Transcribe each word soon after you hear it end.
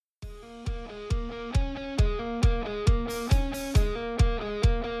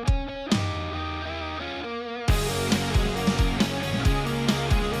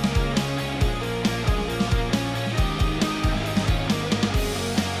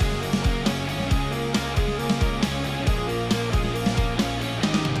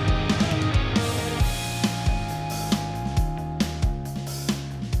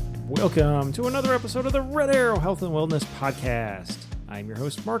Welcome to another episode of the Red Arrow Health and Wellness Podcast. I'm your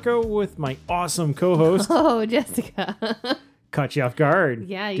host, Marco, with my awesome co-host. Oh, Jessica. Caught you off guard.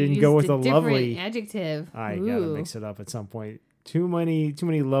 Yeah, you didn't used go with a a lovely adjective. I gotta mix it up at some point. Too many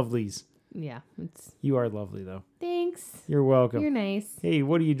lovelies. Yeah, You are lovely, though. Thanks. You're welcome. You're nice. Hey,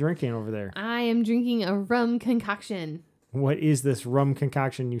 what are you drinking over there? I am drinking a rum concoction. What is this rum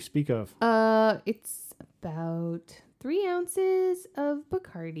concoction you speak of? It's about 3 ounces of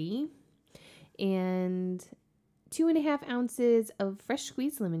Bacardi and 2.5 ounces of fresh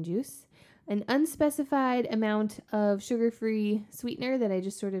squeezed lemon juice, an unspecified amount of sugar-free sweetener that I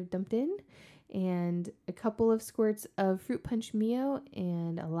just sort of dumped in, and a couple of squirts of fruit punch Mio,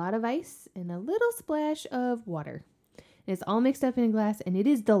 and a lot of ice, and a little splash of water. And it's all mixed up in a glass, and it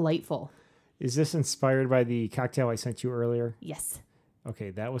is delightful. Is this inspired by the cocktail I sent you earlier? Yes.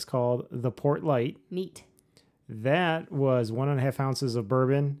 Okay, that was called the Port Light. Neat. That was 1.5 ounces of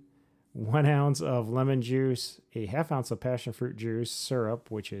bourbon, 1 ounce of lemon juice, a half ounce of passion fruit juice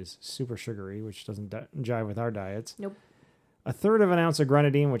syrup, which is super sugary, which doesn't jive with our diets. Nope. A third of an ounce of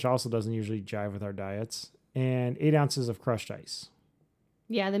grenadine, which also doesn't usually jive with our diets, and 8 ounces of crushed ice.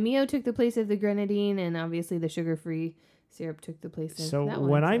 Yeah, the Mio took the place of the grenadine, and obviously the sugar-free syrup took the place of that one. So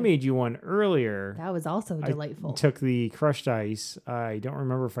when I made you one earlier, that was also delightful. I took the crushed ice. I don't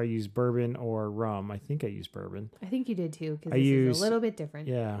remember if I used bourbon or rum. I think I used bourbon. I think you did too, because this is a little bit different.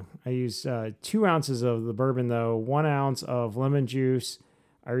 Yeah, I used 2 ounces of the bourbon, though, 1 ounce of lemon juice.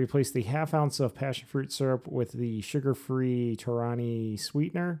 I replaced the half ounce of passion fruit syrup with the sugar-free Torani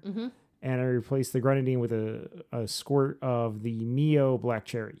sweetener. Mm-hmm. And I replaced the grenadine with a squirt of the Mio black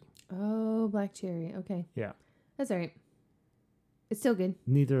cherry. Oh, black cherry. Okay. Yeah. That's all right. It's still good.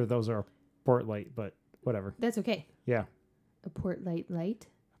 Neither of those are Port Light, but whatever. That's okay. Yeah. A Port Light.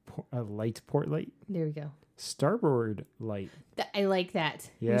 A light Port Light. There we go. Starboard Light. I like that.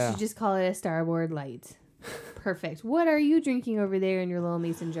 Yeah. We should just call it a Starboard Light. Perfect. What are you drinking over there in your little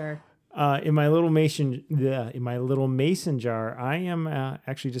mason jar? In my little mason jar, I am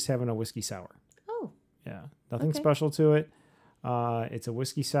actually just having a whiskey sour. Oh. Yeah. Nothing Okay. special to it. It's a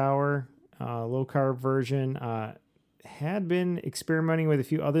whiskey sour, low carb version. Had been experimenting with a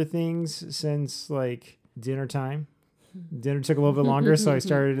few other things since like dinner time. Dinner took a little bit longer, so I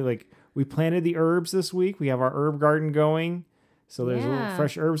started we planted the herbs this week. We have our herb garden going, so there's little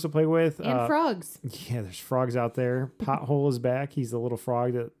fresh herbs to play with. And frogs. Yeah, there's frogs out there. Pothole is back. He's the little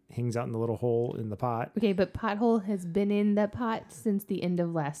frog that hangs out in the little hole in the pot. Okay, but Pothole has been in that pot since the end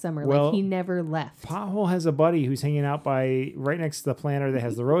of last summer. Well, he never left. Pothole has a buddy who's hanging out right next to the planter that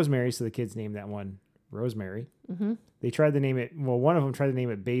has the rosemary, so the kids named that one Rosemary. Mm-hmm. They tried to name it, one of them tried to name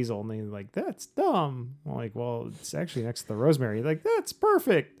it Basil, and they were like, that's dumb. I'm like, well, it's actually next to the rosemary. Like, that's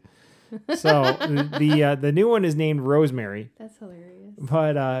perfect. So the new one is named Rosemary. That's hilarious.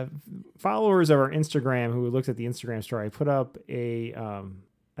 But followers of our Instagram who looked at the Instagram story, I put up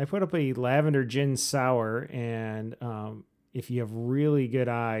a lavender gin sour, and if you have really good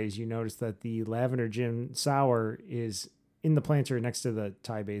eyes, you notice that the lavender gin sour is in the planter next to the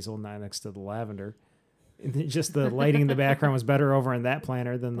Thai basil, not next to the lavender. Just the lighting in the background was better over in that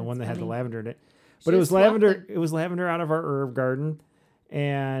planter than the one that had the lavender in it. But it was lavender. It was lavender out of our herb garden,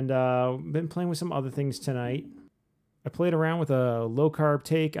 and been playing with some other things tonight. I played around with a low carb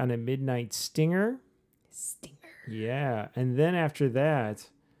take on a midnight stinger. Yeah, and then after that,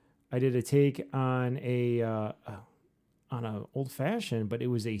 I did a take on a old fashioned, but it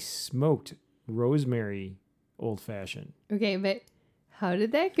was a smoked rosemary old fashioned. Okay, but how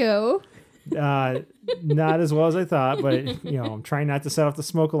did that go? Not as well as I thought, but I'm trying not to set off the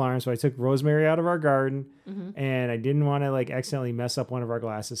smoke alarm. So I took rosemary out of our garden, and I didn't want to accidentally mess up one of our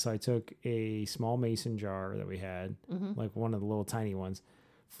glasses. So I took a small mason jar that we had, like one of the little tiny ones,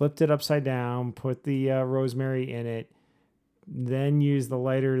 flipped it upside down, put the rosemary in it, then used the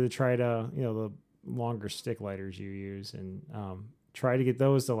lighter to try to, the longer stick lighters you use, and try to get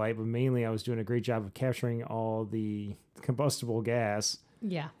those to light. But mainly I was doing a great job of capturing all the combustible gas.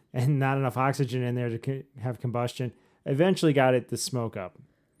 Yeah. And not enough oxygen in there to have combustion. Eventually got it to smoke up.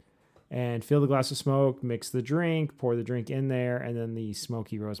 And fill the glass of smoke, mix the drink, pour the drink in there, and then the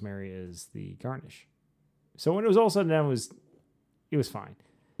smoky rosemary is the garnish. So when it was all said and done, it was fine.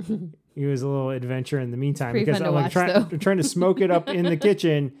 It was a little adventure in the meantime, because I'm trying to smoke it up in the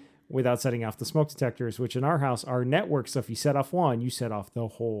kitchen without setting off the smoke detectors, which in our house are networked. So if you set off one, you set off the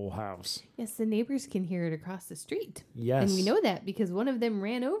whole house. Yes, the neighbors can hear it across the street. Yes. And we know that because one of them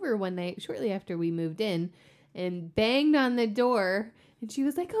ran over one night shortly after we moved in and banged on the door. And she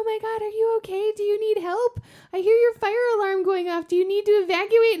was like, oh my God, are you okay? Do you need help? I hear your fire alarm going off. Do you need to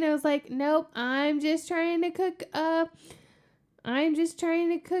evacuate? And I was like, nope, I'm just trying to cook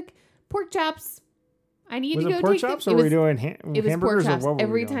pork chops. I need Was to go it pork take chops them. or were we doing It was pork hamburgers or chops. what were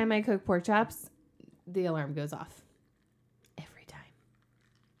Every we doing? time I cook pork chops, the alarm goes off. Every time.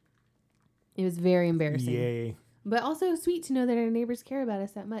 It was very embarrassing. Yay. But also sweet to know that our neighbors care about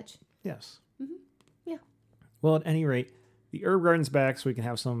us that much. Yes. Mm-hmm. Yeah. Well, at any rate, the herb garden's back so we can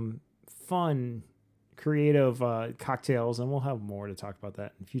have some fun, creative cocktails, and we'll have more to talk about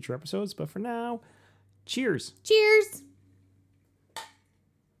that in future episodes. But for now, cheers. Cheers.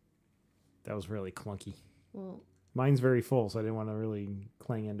 That was really clunky. Well, Mine's very full, so I didn't want to really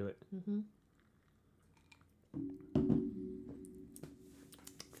clang into it. mm-hmm.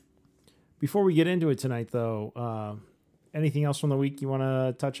 Before we get into it tonight, though, anything else from the week you want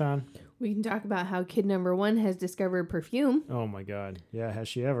to touch on? We can talk about how kid number 1 has discovered perfume. Oh, my God. Yeah, has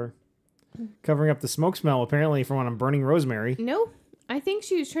she ever? Covering up the smoke smell, apparently, from when I'm burning rosemary. No, I think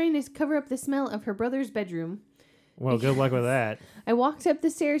she was trying to cover up the smell of her brother's bedroom. Well, good luck with that. I walked up the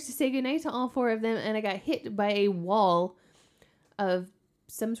stairs to say goodnight to all 4 of them, and I got hit by a wall of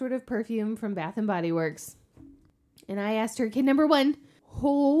some sort of perfume from Bath and Body Works. And I asked her, kid number 1,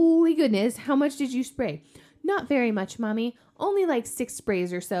 holy goodness, how much did you spray? Not very much, Mommy. Only like 6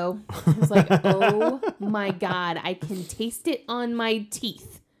 sprays or so. I was like, oh my God, I can taste it on my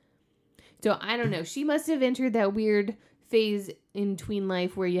teeth. So I don't know. She must have entered that weird phase in tween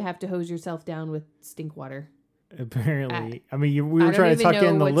life where you have to hose yourself down with stink water. Apparently. We were trying to tuck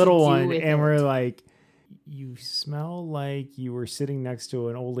in the little one, and we're like, you smell like you were sitting next to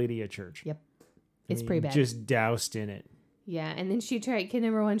an old lady at church. Yep. It's pretty bad. Just doused in it. Yeah, and then kid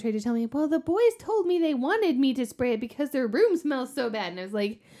number 1 tried to tell me, well, the boys told me they wanted me to spray it because their room smells so bad. And I was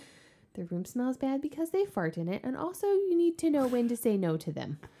like, their room smells bad because they fart in it. And also you need to know when to say no to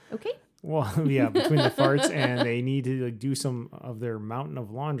them. Okay? Well, yeah, between the farts and they need to do some of their mountain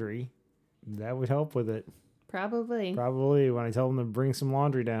of laundry, that would help with it. Probably. When I tell them to bring some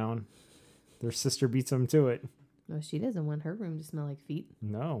laundry down, their sister beats them to it. Well, she doesn't want her room to smell like feet.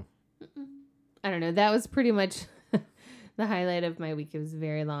 No. Mm-mm. I don't know. That was pretty much the highlight of my week. It was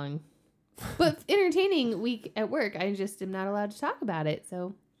very long, but entertaining week at work. I just am not allowed to talk about it.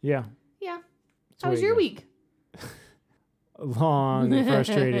 So yeah. How was your week? Long and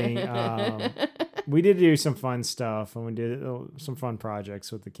frustrating. We did do some fun stuff, and we did some fun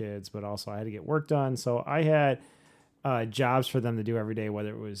projects with the kids, but also I had to get work done. So I had jobs for them to do every day, whether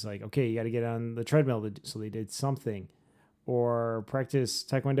it was like, okay, you got to get on the treadmill. So they did something, or practice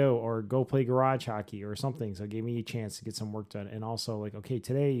taekwondo, or go play garage hockey or something. So it gave me a chance to get some work done. And also like, okay,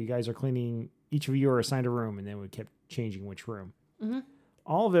 today you guys are cleaning, each of you are assigned a room, and then we kept changing which room. Mm-hmm.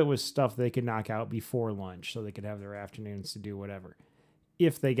 All of it was stuff they could knock out before lunch so they could have their afternoons to do whatever.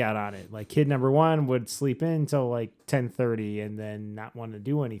 If they got on it. Like kid number 1 would sleep in till like 10:30 and then not want to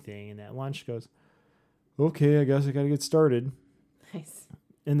do anything. And at lunch goes, okay, I guess I got to get started. Nice.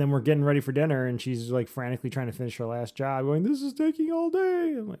 And then we're getting ready for dinner, and she's like frantically trying to finish her last job going, this is taking all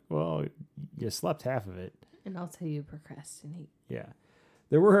day. I'm like, well, you slept half of it. And also you procrastinate. Yeah.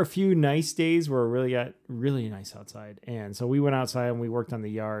 There were a few nice days where it really got really nice outside. And so we went outside and we worked on the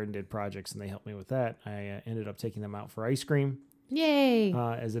yard and did projects, and they helped me with that. I ended up taking them out for ice cream. Yay.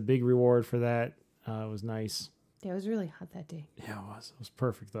 As a big reward for that. It was nice. Yeah, it was really hot that day. Yeah, it was. It was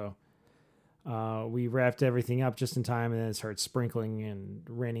perfect, though. We wrapped everything up just in time, and then it started sprinkling and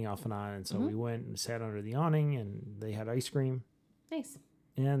raining off and on. And so we went and sat under the awning, and they had ice cream. Nice.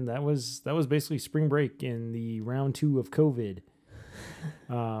 And that was basically spring break in the round 2 of COVID.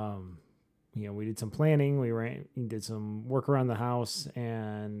 We did some planning. We did some work around the house,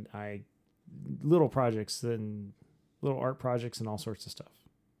 and little projects and little art projects and all sorts of stuff.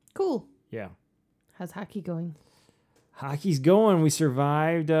 Cool. Yeah. How's hockey going? Hockey's going. We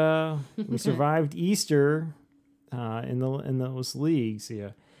survived. We survived Easter in those leagues.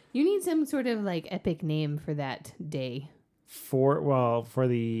 Yeah. You need some sort of like epic name for that day. For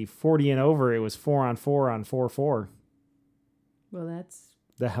the 40 and over, it was 4-on-4 on 4-4. Well, that's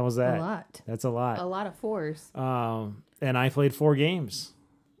the hell was that? A lot. That's a lot. A lot of 4s. And I played 4 games.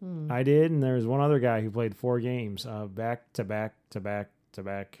 I did, and there was one other guy who played 4 games, back to back to back to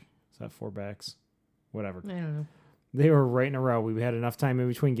back. Is that 4 backs? Whatever. I don't know. They were right in a row. We had enough time in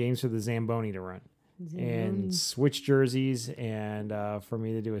between games for the Zamboni to run. And switch jerseys, and for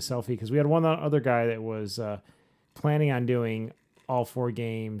me to do a selfie, because we had one other guy that was planning on doing all 4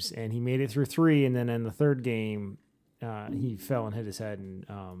 games, and he made it through 3, and then in the 3rd game, he fell and hit his head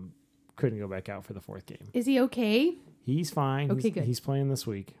and couldn't go back out for the 4th game. Is he okay? He's fine. Okay, good. He's playing this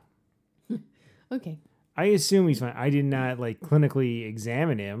week. Okay. I assume he's fine. I did not clinically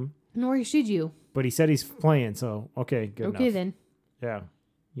examine him. Nor should you. But he said he's playing, so okay, good enough. Okay then. Yeah.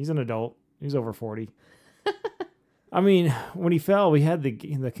 He's an adult. He's over 40. I mean, when he fell, we had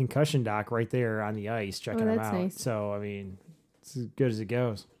the concussion doc right there on the ice checking him out. Nice. So, I mean, it's as good as it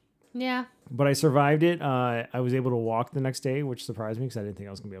goes. Yeah. But I survived it. I was able to walk the next day, which surprised me because I didn't think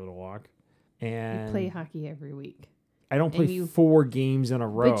I was going to be able to walk. And You play hockey every week. I don't play 4 games in a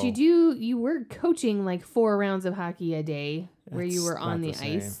row. But you were coaching like 4 rounds of hockey a day where you were on the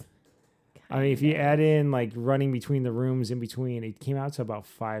ice. I mean, if you add in like running between the rooms in between, it came out to about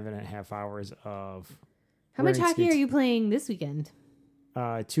 5.5 hours of. How much hockey are you playing this weekend?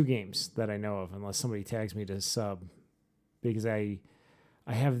 2 games that I know of, unless somebody tags me to sub, because I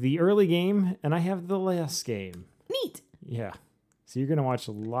have the early game and I have the last game. Neat. Yeah. So you're gonna watch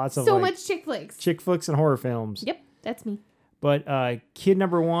lots of much chick flicks and horror films. Yep, that's me. But kid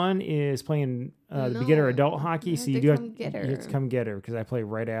number 1 is playing the beginner adult hockey, so you have to come get her because I play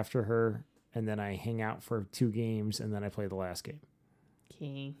right after her, and then I hang out for 2 games, and then I play the last game.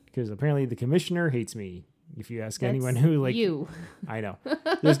 Okay. Because apparently the commissioner hates me. If you ask anyone who you, I know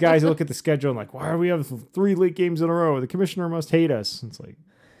there's guys who look at the schedule and like, why are we have 3 late games in a row? The commissioner must hate us. It's like,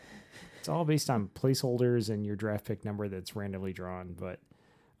 it's all based on placeholders and your draft pick number that's randomly drawn. But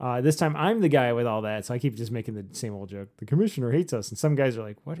this time I'm the guy with all that, so I keep just making the same old joke. The commissioner hates us, and some guys are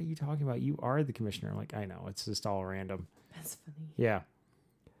like, "What are you talking about? You are the commissioner." I'm like, I know, it's just all random. That's funny. Yeah,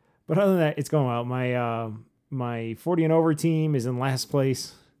 but other than that, it's going well. My 40 and over team is in last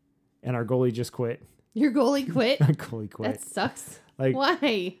place, and our goalie just quit. Your goalie quit? Our goalie quit. That sucks. Like,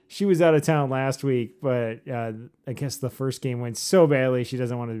 why? She was out of town last week, but I guess the first game went so badly she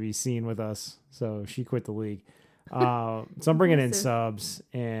doesn't want to be seen with us, so she quit the league. So I'm bringing in subs,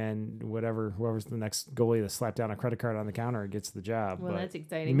 and whoever's the next goalie to slap down a credit card on the counter gets the job. Well, but that's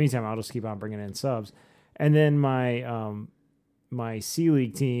exciting. In the meantime, I'll just keep on bringing in subs, and then my C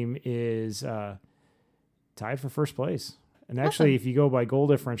League team is tied for first place. And actually, if you go by goal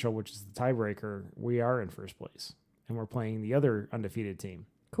differential, which is the tiebreaker, we are in first place. And we're playing the other undefeated team.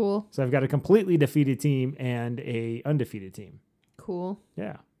 Cool. So I've got a completely defeated team and a undefeated team. Cool.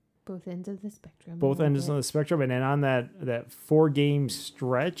 Yeah. Both ends of the spectrum. Both ends of the spectrum. And then on that 4-game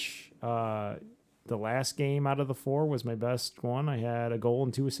stretch, the last game out of the 4 was my best one. I had a goal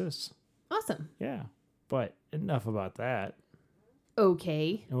and 2 assists. Awesome. Yeah. But enough about that.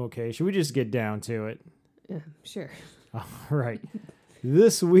 Okay. Should we just get down to it? Sure. All right.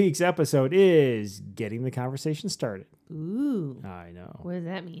 This week's episode is getting the conversation started. Ooh. I know. What does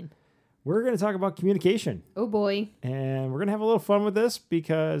that mean? We're going to talk about communication. Oh, boy. And we're going to have a little fun with this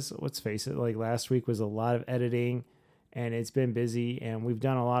because, let's face it, like last week was a lot of editing and it's been busy. And we've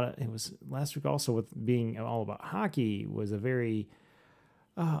done a lot of, it was last week also with being all about hockey was a very,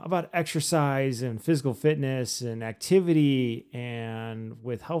 about exercise and physical fitness and activity, and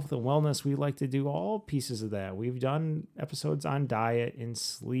with health and wellness, we like to do all pieces of that. We've done episodes on diet and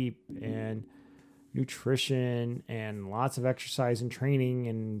sleep and nutrition and lots of exercise and training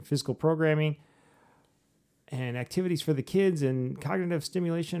and physical programming and activities for the kids and cognitive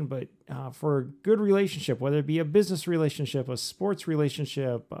stimulation, but for a good relationship, whether it be a business relationship, a sports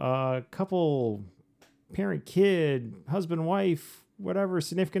relationship, a couple, parent, kid, husband, wife, whatever,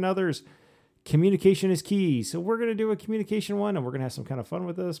 significant others, communication is key. So we're going to do a communication one, and we're going to have some kind of fun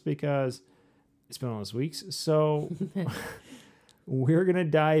with this because it's been one of those weeks. So we're going to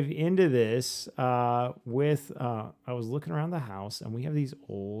dive into this with, I was looking around the house, and we have these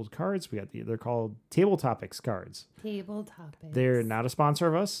old cards. They're called Table Topics cards. Table Topics. They're not a sponsor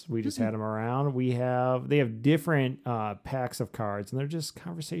of us. We just had them around. They have different packs of cards, and they're just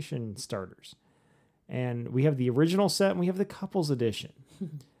conversation starters. And we have the original set and we have the couples edition.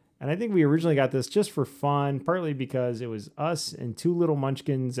 And I think we originally got this just for fun, partly because it was us and 2 little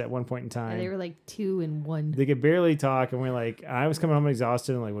munchkins at one point in time. And they were like 2 and 1. They could barely talk. And we're like, I was coming home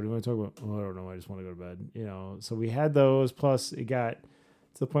exhausted and like, what do you want to talk about? Oh, I don't know. I just want to go to bed. So we had those. Plus it got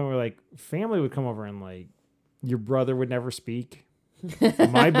to the point where like family would come over and like your brother would never speak.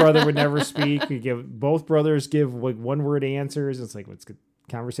 My brother would never speak. Both brothers give like 1-word answers. It's like, let's get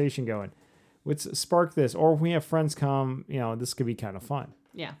conversation going. Let's spark this. Or when we have friends come, this could be kind of fun.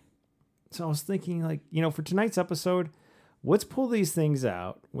 Yeah. So I was thinking like, for tonight's episode, let's pull these things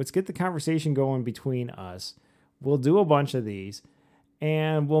out. Let's get the conversation going between us. We'll do a bunch of these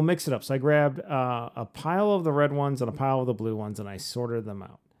and we'll mix it up. So I grabbed a pile of the red ones and a pile of the blue ones and I sorted them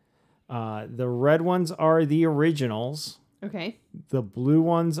out. The red ones are the originals. Okay. The blue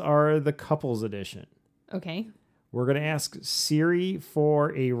ones are the couples edition. Okay. We're going to ask Siri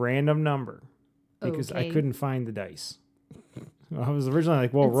for a random number. Because okay. I couldn't find the dice. I was originally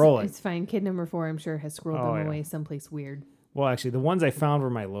like, roll it. It's fine. Kid number 4, I'm sure, has squirreled them away someplace weird. Well, actually, the ones I found were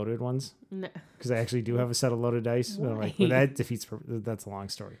my loaded ones. No. Because I actually do have a set of loaded dice. So like, well, that defeats. That's a long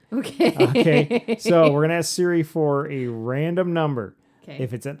story. Okay. Okay. So we're gonna ask Siri for a random number. Okay.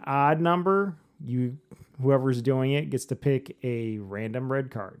 If it's an odd number, whoever's doing it gets to pick a random red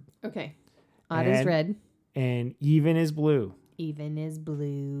card. Okay. Odd is red. And even is blue. Even is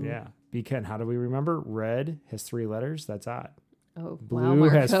blue. Yeah. Because how do we remember? Red has 3 letters. That's odd. Oh, Blue wow,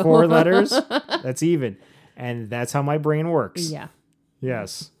 has 4 letters. That's even. And that's how my brain works. Yeah.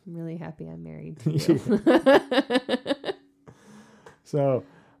 Yes. I'm really happy I'm married to you. So,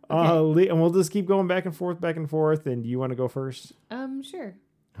 okay. And we'll just keep going back and forth. And you want to go first? Sure.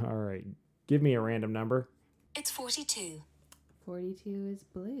 All right. Give me a random number. It's 42. 42 is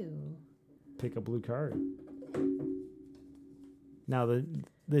blue. Pick a blue card. Now,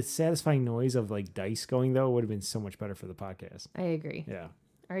 the satisfying noise of like dice going, though, would have been so much better for the podcast. I agree. Yeah.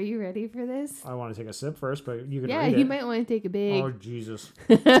 Are you ready for this? I want to take a sip first, but you can read it. Yeah, you might want to take a big... Oh, Jesus.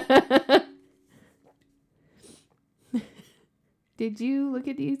 Did you look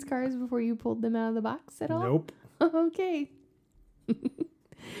at these cards before you pulled them out of the box at all? Nope. Okay.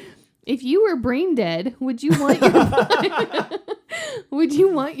 If you were brain dead, would you want your would you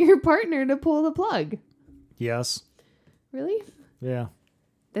want your partner to pull the plug? Yes. Really? Yeah.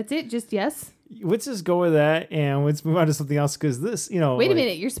 That's it? Just yes? Let's just go with that, and let's move on to something else, because this, Wait a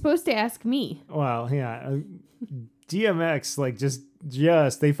minute. You're supposed to ask me. Well, yeah. DMX, like, just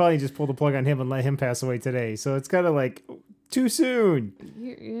they finally just pulled the plug on him and let him pass away today. So it's kind of like too soon.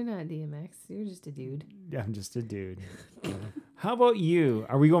 You're not DMX. You're just a dude. Yeah, I'm just a dude. How about you?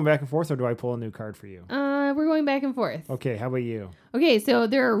 Are we going back and forth, or do I pull a new card for you? We're going back and forth. Okay, how about you? Okay, so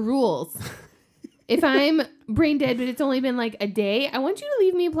there are rules. If I'm brain dead, but it's only been like a day, I want you to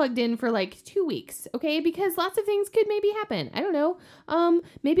leave me plugged in for like 2 weeks, okay? Because lots of things could maybe happen. I don't know.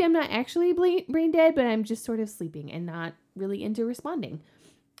 Maybe I'm not actually brain dead, but I'm just sort of sleeping and not really into responding.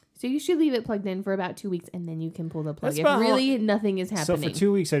 So you should leave it plugged in for about 2 weeks, and then you can pull the plug. If really nothing is happening. So for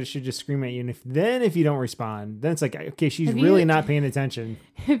 2 weeks, I should just scream at you. And if you don't respond, then it's like, okay, she's really not paying attention.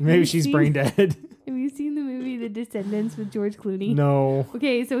 Maybe she's brain dead. Have you seen the movie The Descendants with George Clooney? No.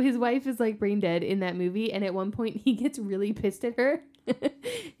 Okay, so his wife is like brain dead in that movie, and at one point he gets really pissed at her,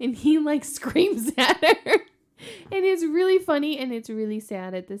 and he like screams at her, and it's really funny and it's really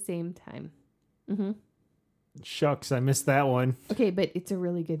sad at the same time. Mm-hmm. Shucks, I missed that one. Okay, but it's a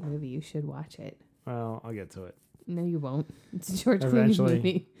really good movie. You should watch it. Well, I'll get to it. No, you won't. It's a George Clooney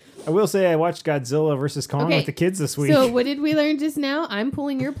movie. I will say I watched Godzilla vs. Kong with the kids this week. So what did we learn just now? I'm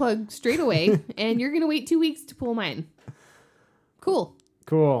pulling your plug straight away, and you're going to wait 2 weeks to pull mine. Cool.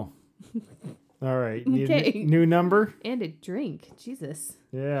 All right. Okay. New number? And a drink. Jesus.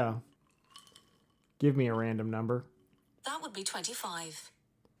 Yeah. Give me a random number. That would be 25.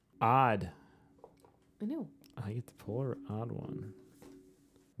 Odd. I know. I get to pull an odd one.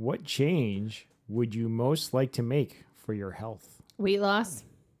 What change would you most like to make for your health? Weight loss.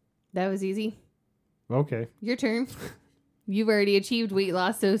 That was easy. Okay. Your turn. You've already achieved weight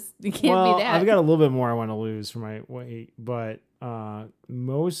loss, so it can't be that. I've got a little bit more I want to lose for my weight, but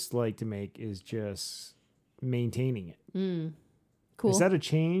most like to make is just maintaining it. Cool. Is that a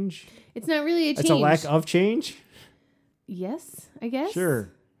change? It's not really a change. It's a lack of change? Yes, I guess.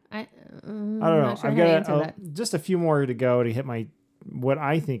 Sure. I don't know. Sure I've got just a few more to go to hit what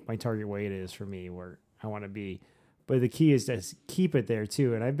I think my target weight is for me, where I want to be. But the key is to keep it there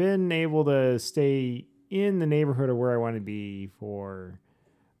too. And I've been able to stay in the neighborhood of where I want to be for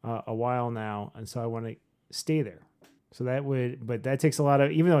a while now, and so I want to stay there. So but that takes a lot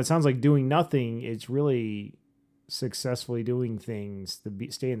of. Even though it sounds like doing nothing, it's really successfully doing things to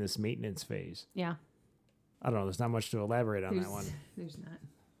stay in this maintenance phase. Yeah. I don't know. There's not much to elaborate on that one. There's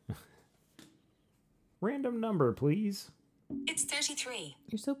not. Random number, please. It's 33.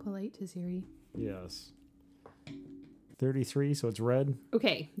 You're so polite to Siri. Yes. 33, so it's red.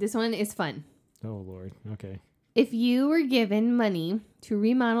 Okay, this one is fun. Oh, Lord. Okay. If you were given money to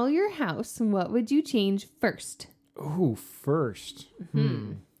remodel your house, what would you change first? Ooh, first. There's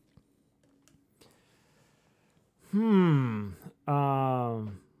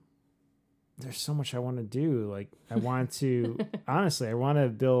so much I want to do. Like, I want to, honestly, I want to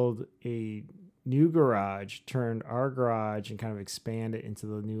build a new garage, turn our garage and kind of expand it into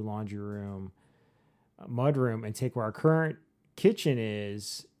the new laundry room, mud room, and take where our current kitchen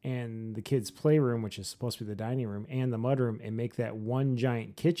is and the kids' playroom, which is supposed to be the dining room, and the mud room, and make that one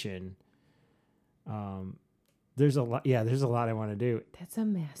giant kitchen. There's a lot I want to do. That's a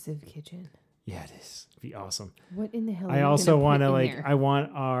massive kitchen. Yeah, it is. It'd be awesome. What in the hell? I also want to I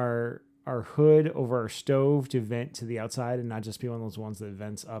want our hood over our stove to vent to the outside and not just be one of those ones that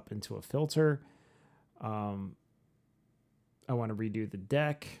vents up into a filter. I want to redo the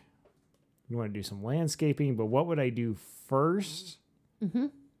deck. You want to do some landscaping, but what would I do first? Mm-hmm.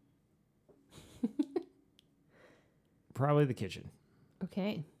 Probably the kitchen.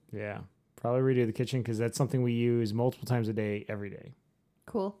 Okay. Yeah. Probably redo the kitchen because that's something we use multiple times a day, every day.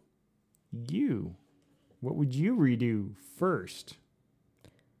 Cool. What would you redo first?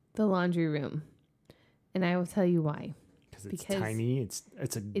 The laundry room. And I will tell you why. Because it's tiny. It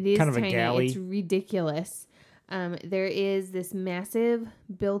is kind of tiny. a galley. It's ridiculous. There is this massive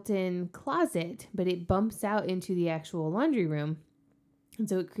built-in closet, but it bumps out into the actual laundry room. And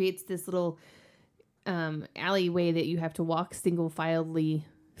so it creates this little alleyway that you have to walk single-filedly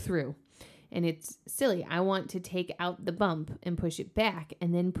through. And it's silly. I want to take out the bump and push it back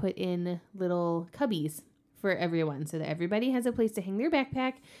and then put in little cubbies for everyone so that everybody has a place to hang their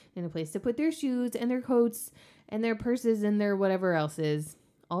backpack and a place to put their shoes and their coats and their purses and their whatever else is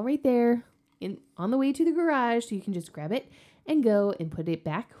all right there on the way to the garage, so you can just grab it and go and put it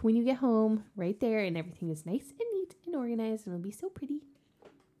back when you get home right there, and everything is nice and neat and organized and it'll be so pretty.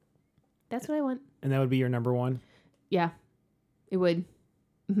 That's what I want. And that would be your number one? Yeah, it would.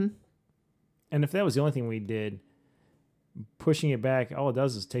 Mm-hmm. And if that was the only thing we did, pushing it back, all it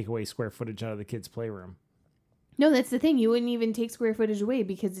does is take away square footage out of the kids' playroom. No, that's the thing. You wouldn't even take square footage away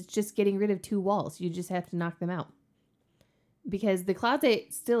because it's just getting rid of 2 walls. You just have to knock them out. Because the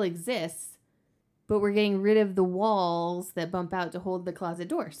closet still exists, but we're getting rid of the walls that bump out to hold the closet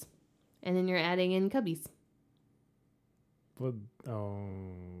doors. And then you're adding in cubbies. Well,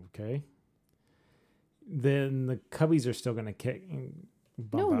 okay. Then the cubbies are still going to kick.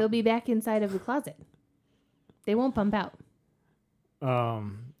 No, they'll be back inside of the closet. They won't bump out.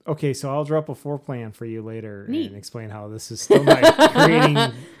 Okay, so I'll drop a floor plan for you later Neat. and explain how this is still not creating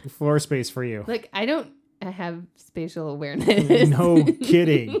floor space for you. Look, I have spatial awareness. No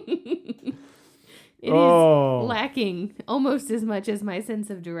kidding. It is lacking almost as much as my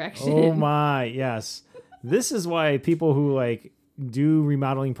sense of direction. Oh my, yes. This is why people who do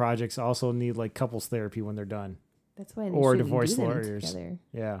remodeling projects also need couples therapy when they're done. That's why they or shouldn't divorce do them lawyers. Together.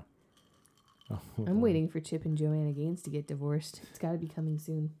 Yeah. Oh, I'm waiting for Chip and Joanna Gaines to get divorced. It's got to be coming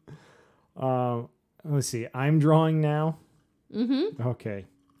soon. Let's see. I'm drawing now. Mm-hmm. Okay.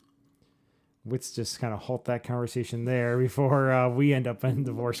 Let's just kind of halt that conversation there before we end up in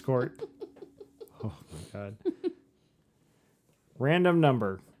divorce court. Oh my God. Random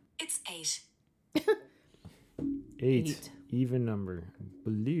number. It's 8. 8. Even number.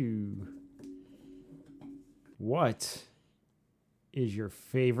 Blue. What is your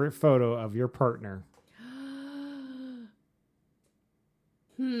favorite photo of your partner?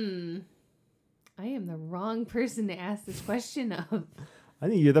 I am the wrong person to ask this question of. I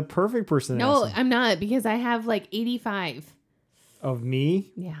think you're the perfect person to No, ask. I'm not, because I have 85. Of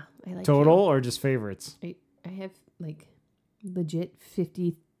me? Yeah, I like Total or just favorites? I have legit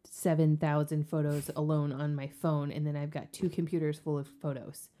 57,000 photos alone on my phone, and then I've got 2 computers full of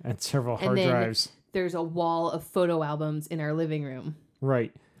photos. And several hard And then drives. There's a wall of photo albums in our living room.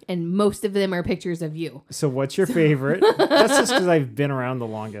 Right. And most of them are pictures of you. So what's your favorite? That's just because I've been around the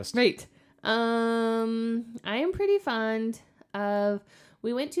longest. Right. I am pretty fond of...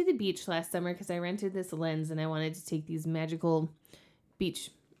 We went to the beach last summer because I rented this lens and I wanted to take these magical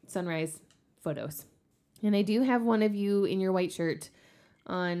beach sunrise photos. And I do have one of you in your white shirt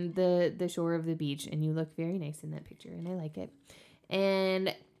on the shore of the beach, and you look very nice in that picture, and I like it.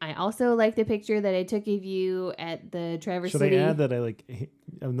 And I also like the picture that I took of you at the Traverse City. Should I add that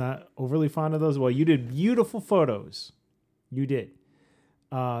I'm not overly fond of those? Well, you did beautiful photos. You did.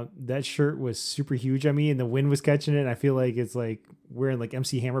 That shirt was super huge on me, and the wind was catching it. And I feel like it's like wearing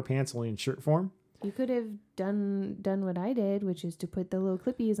MC Hammer pants, only in shirt form. You could have done what I did, which is to put the little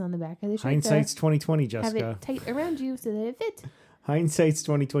clippies on the back of the shirt. Hindsight's 2020, Jessica. Have it tight around you so that it fit. Hindsight's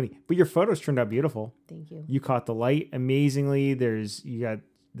 2020. But your photos turned out beautiful. Thank you. You caught the light amazingly. You got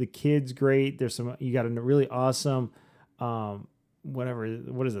the kids great. You got a really awesome, what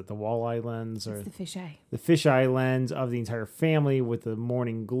is it? The walleye lens or it's the fisheye. The fisheye lens of the entire family with the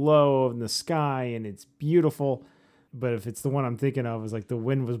morning glow in the sky, and it's beautiful. But if it's the one I'm thinking of, is the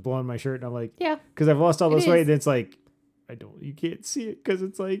wind was blowing my shirt, and I'm like, yeah, because I've lost all this weight, and it's you can't see it because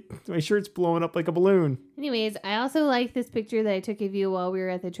it's my shirt's blowing up like a balloon. Anyways, I also like this picture that I took of you while we were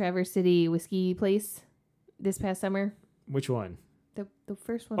at the Traverse City whiskey place this past summer. Which one? The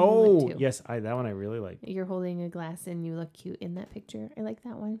first one. Oh, we went to. yes, that one I really like. You're holding a glass and you look cute in that picture. I like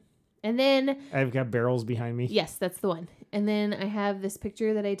that one. And then I've got barrels behind me. Yes, that's the one. And then I have this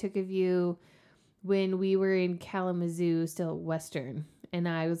picture that I took of you when we were in Kalamazoo, still Western. And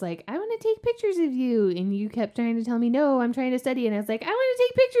I was like, I want to take pictures of you. And you kept trying to tell me, no, I'm trying to study. And I was like, I want to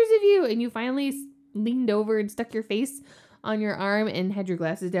take pictures of you. And you finally leaned over and stuck your face on your arm and had your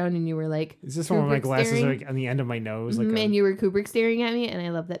glasses down, and you were like, Is this one where my Kubrick glasses staring? are like on the end of my nose? Like And you were Kubrick staring at me, and I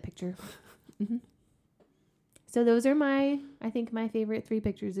love that picture. hmm So those are I think my favorite 3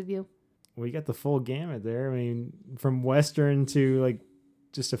 pictures of you. we got the full gamut there. I mean, from Western to like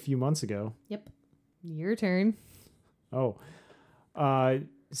just a few months ago. Yep. Your turn. Oh,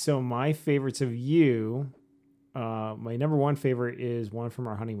 so my favorites of you, my number 1 favorite is one from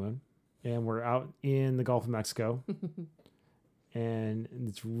our honeymoon, and we're out in the Gulf of Mexico, and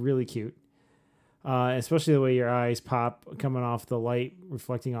it's really cute. Especially the way your eyes pop coming off the light,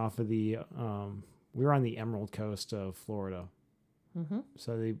 reflecting off of the, we were on the Emerald Coast of Florida. Mm-hmm.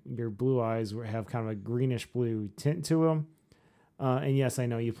 So your blue eyes have kind of a greenish blue tint to them. And yes, I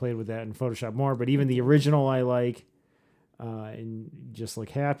know you played with that in Photoshop more, but even the original I like, and just look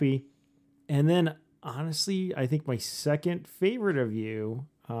happy. And then honestly, I think my second favorite of you,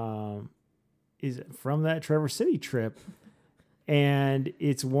 is from that Traverse City trip. And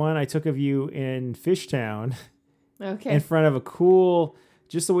it's one I took of you in Fishtown. Okay. In front of a cool,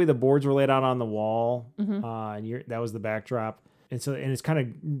 just the way the boards were laid out on the wall. Mm-hmm. And that was the backdrop. And it's kind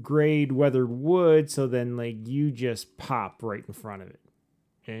of grayed, weathered wood. So then like you just pop right in front of it.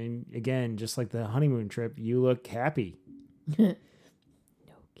 And again, just like the honeymoon trip, you look happy. No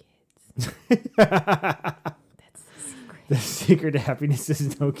kids. That's the secret. The secret to happiness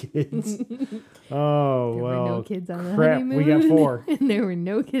is no kids. Oh, There well. were no kids on the crap, honeymoon. we got 4. And there were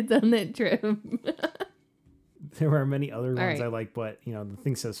no kids on that trip. There were many other ones right. I like, but the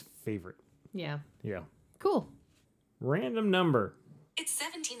thing says favorite. Yeah. Yeah. Cool. Random number. It's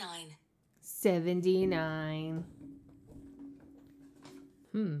 79. 79.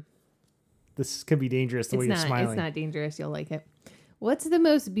 This could be dangerous the way you're smiling. It's not dangerous. You'll like it. What's the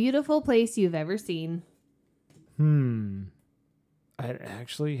most beautiful place you've ever seen? I'd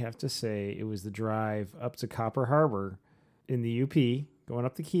actually have to say it was the drive up to Copper Harbor in the UP, going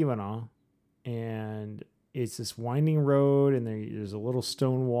up to Keweenaw, and it's this winding road, and there's a little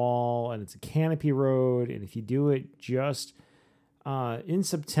stone wall, and it's a canopy road, and if you do it just in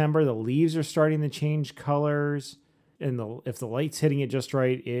September, the leaves are starting to change colors, and if the light's hitting it just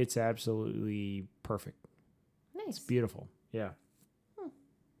right, it's absolutely perfect. Nice. It's beautiful. Yeah.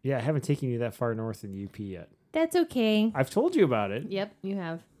 Yeah, I haven't taken you that far north in the UP yet. That's okay. I've told you about it. Yep, you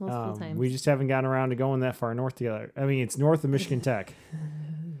have multiple times. We just haven't gotten around to going that far north together. I mean, it's north of Michigan Tech.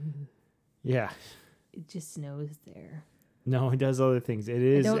 Yeah. It just snows there. No, it does other things. It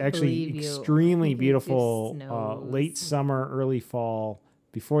is don't actually believe you. extremely I think it beautiful just snows. late summer, early fall,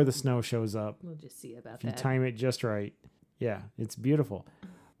 before the snow shows up. We'll just see about If you that. time it just right. Yeah, it's beautiful.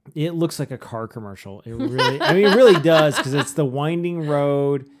 It looks like a car commercial. It really, I mean, it really does, because it's the winding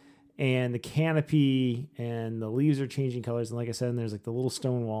road and the canopy and the leaves are changing colors. And like I said, and there's like the little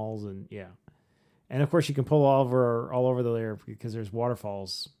stone walls, and yeah. And of course you can pull all over the layer because there's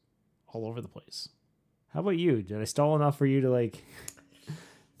waterfalls all over the place. How about you? Did I stall enough for you to like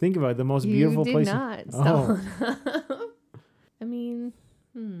think about the most beautiful place? You did not stall enough. I mean,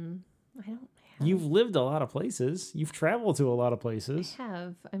 I don't have. You've lived a lot of places. You've traveled to a lot of places. I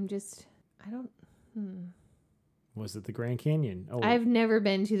have. I don't. Was it the Grand Canyon? Oh, I've never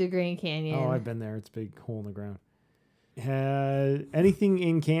been to the Grand Canyon. Oh, I've been there. It's a big hole in the ground. Anything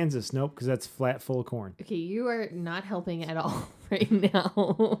in Kansas? Nope, because that's flat full of corn. Okay, you are not helping at all right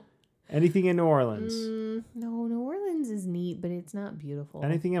now. Anything in New Orleans? No, New Orleans is neat, but it's not beautiful.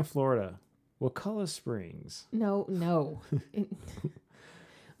 Anything in Florida? Wakulla Springs. No.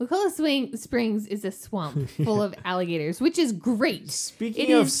 Wakulla Springs is a swamp full of alligators, which is great.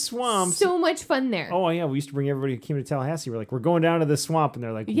 Speaking of swamps. So much fun there. Oh, yeah. We used to bring everybody who came to Tallahassee. We're like, we're going down to this swamp. And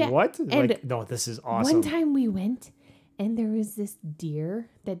they're like, Yeah, what? and like, no, this is awesome. One time we went, and there was this deer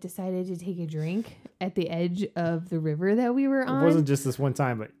that decided to take a drink at the edge of the river that we were on. It wasn't just this one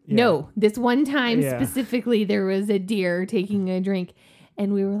time, but yeah. No, this one time Yeah. specifically, there was a deer taking a drink.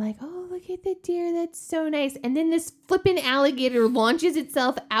 And we were like, oh, look at the deer. That's so nice. And then this flippin' alligator launches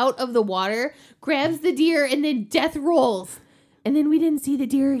itself out of the water, grabs the deer, and then death rolls. And then we didn't see the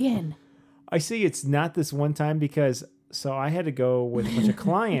deer again. I see it's not this one time because so I had to go with a bunch of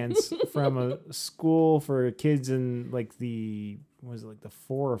clients from a school for kids in like the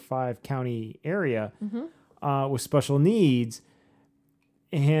 4 or 5 county area with special needs.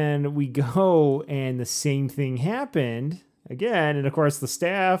 And we go and the same thing happened again. And of course the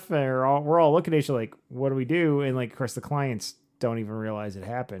staff we're all looking at each other like, what do we do? And like, of course the clients don't even realize it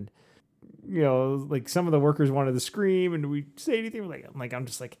happened. You know, like some of the workers wanted to scream and do we say anything? I'm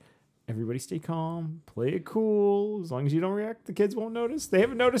just like, everybody stay calm, play it cool. As long as you don't react, the kids won't notice. They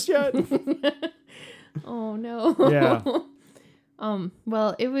haven't noticed yet. Oh, no. Yeah.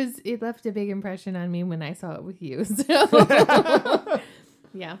 Well, it left a big impression on me when I saw it with you. So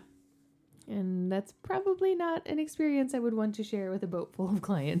yeah. And that's probably not an experience I would want to share with a boat full of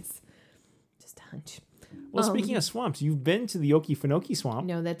clients. Just a hunch. Well, speaking of swamps, you've been to the Okefenokee Swamp.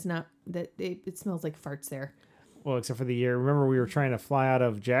 No, that's not. It smells like farts there. Well, except for the year. Remember, we were trying to fly out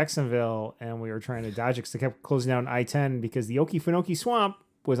of Jacksonville, and we were trying to dodge it because they kept closing down I-10 because the Okefenokee Swamp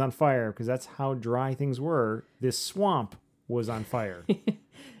was on fire because that's how dry things were. This swamp was on fire.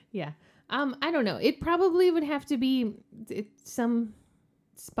 Yeah. I don't know. It probably would have to be some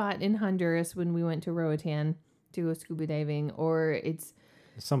spot in Honduras when we went to Roatan to go scuba diving, or it's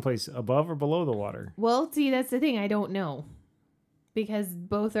someplace above or below the water. Well, see, that's the thing. I don't know because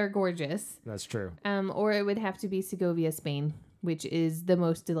both are gorgeous. That's true. Or it would have to be Segovia, Spain, which is the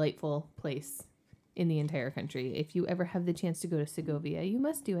most delightful place in the entire country. If you ever have the chance to go to Segovia, you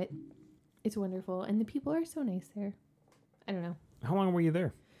must do it. It's wonderful, and the people are so nice there. I don't know. How long were you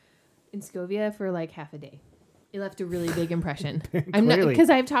there? In Segovia for like half a day. It left a really big impression. I'm not because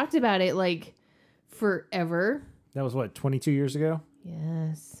I've talked about it like forever. That was what, 22 years ago?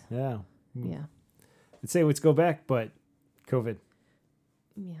 Yes. Yeah. Yeah. I'd say let's go back, but COVID.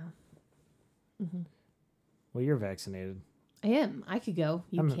 Yeah. Mm-hmm. Well, you're vaccinated. I am. I could go.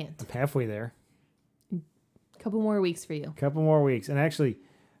 You can't. I'm halfway there. Couple more weeks for you. Couple more weeks, and actually,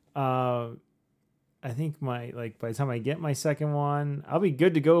 I think by the time I get my second one, I'll be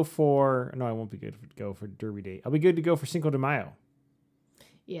good to go for. No, I won't be good to go for Derby Day. I'll be good to go for Cinco de Mayo.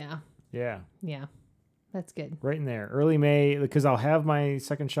 Yeah. Yeah. Yeah. That's good. Right in there, early May, because I'll have my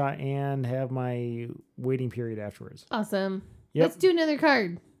second shot and have my waiting period afterwards. Awesome. Yep. Let's do another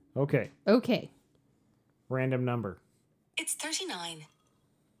card. Okay. Okay. Random number. It's 39.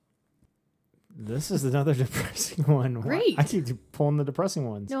 This is another depressing one. Great. I keep pulling the depressing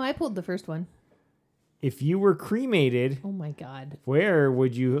ones. No, I pulled the first one. If you were cremated, oh my God, where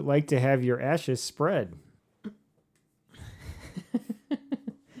would you like to have your ashes spread?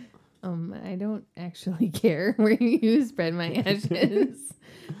 I don't actually care where you spread my ashes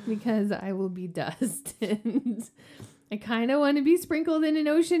because I will be dust. And I kind of want to be sprinkled in an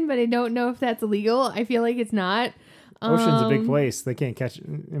ocean, but I don't know if that's illegal. I feel like it's not. Ocean's a big place. They can't catch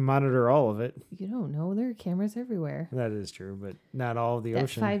and monitor all of it. You don't know. There are cameras everywhere. That is true, but not all of the that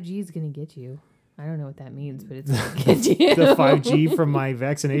ocean. 5G is going to get you. I don't know what that means, but it's going to get you. The 5G from my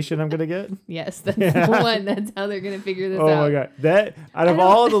vaccination I'm going to get? Yes, that's the one. That's how they're going to figure this out. Oh my God. That, out of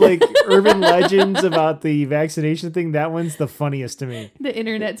all the urban legends about the vaccination thing, that one's the funniest to me. The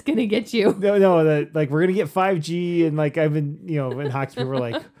internet's going to get you. No, that we're going to get 5G, and I've been, in hockey, people were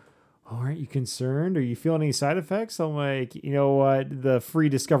like, oh, aren't you concerned? Are you feeling any side effects? I'm like, you know what? The free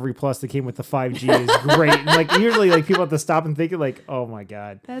Discovery Plus that came with the 5G is great. And usually people have to stop and think oh my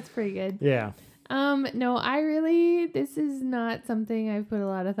God. That's pretty good. Yeah. No, this is not something I've put a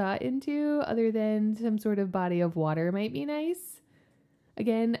lot of thought into other than some sort of body of water might be nice.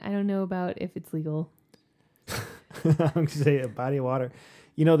 Again, I don't know about if it's legal. I'm going to say a body of water.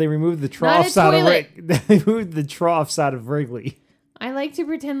 They removed the troughs out of Wrigley. I like to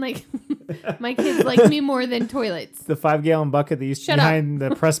pretend like my kids like me more than toilets. The 5-gallon bucket that used to be behind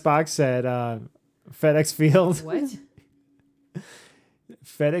the press box at FedEx Field. What?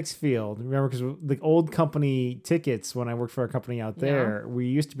 FedEx Field. Remember, because the old company tickets, when I worked for a company out there, we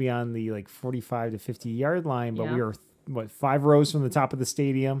used to be on the 45 to 50 yard line, but we were 5 rows from the top of the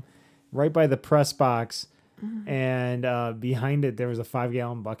stadium, right by the press box. And behind it, there was a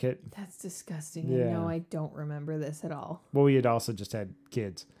 5-gallon bucket. That's disgusting. Yeah. No, I don't remember this at all. Well, we had also just had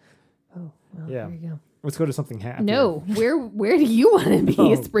kids. Oh, well, yeah. there you go. Let's go to something happier. No, where do you want to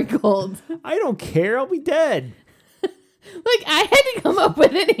be sprinkled? I don't care. I'll be dead. Look, I had to come up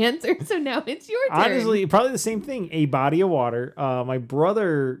with an answer, so now it's your turn. Honestly, probably the same thing. A body of water. My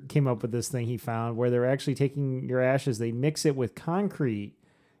brother came up with this thing he found where they're actually taking your ashes, they mix it with concrete,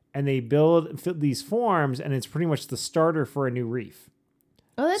 and they build these forms, and it's pretty much the starter for a new reef.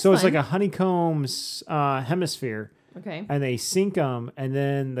 Oh, that's so fun. It's like a honeycombs hemisphere. Okay. And they sink them, and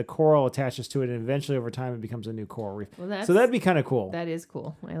then the coral attaches to it, and eventually over time it becomes a new coral reef. Well, so that'd be kind of cool. That is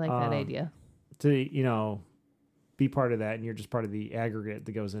cool. I like that idea. To, be part of that, and you're just part of the aggregate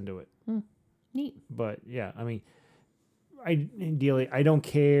that goes into it. Neat. But yeah, I mean, ideally, I don't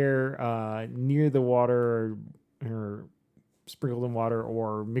care near the water or sprinkled in water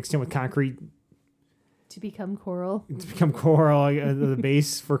or mixed in with concrete. To become coral. To become coral. The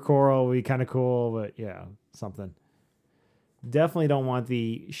base for coral would be kind of cool, but yeah, something. Definitely don't want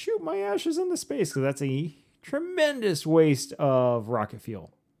the shoot my ashes into space, because that's a tremendous waste of rocket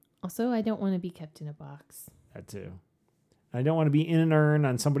fuel. Also, I don't want to be kept in a box. That too. I don't want to be in an urn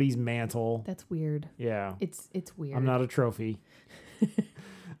on somebody's mantle. That's weird. Yeah. It's weird. I'm not a trophy.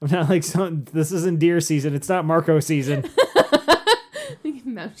 I'm not like this isn't deer season. It's not Marco season.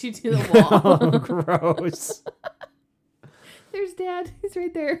 Mount you to the wall. Oh, gross. There's Dad. He's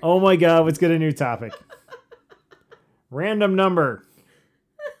right there. Oh my God. Let's get a new topic. Random number.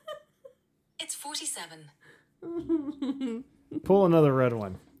 It's 47. Pull another red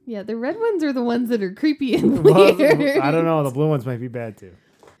one. Yeah, the red ones are the ones that are creepy and Well, weird. I don't know. The blue ones might be bad too.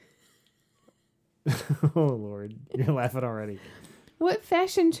 Oh, Lord. You're laughing already. What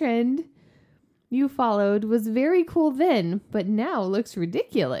fashion trend you followed was very cool then, but now looks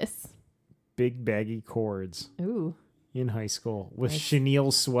ridiculous? Big baggy cords Ooh. in high school with Nice.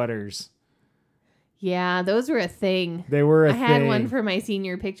 chenille sweaters. Yeah, those were a thing. They were a I thing. had one for my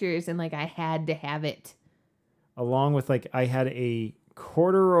senior pictures, and like I had to have it. Along with I had a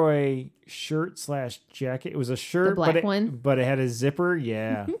corduroy shirt / jacket. It was a shirt, black one? but it had a zipper.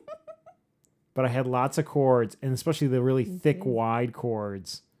 Yeah. But I had lots of cords, and especially the really thick, wide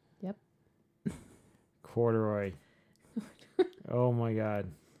cords. Yep. Corduroy. Oh my God.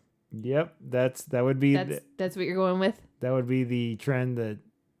 Yep, that would be That's what you're going with? that would be the trend that.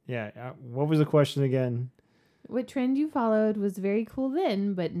 Yeah. What was the question again? What trend you followed was very cool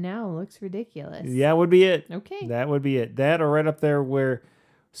then, but now looks ridiculous. Yeah, would be it. Okay. That would be it. That or right up there where,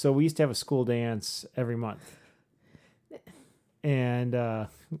 so we used to have a school dance every month. And I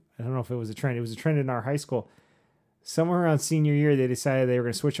don't know if it was a trend. It was a trend in our high school. Somewhere around senior year, they decided they were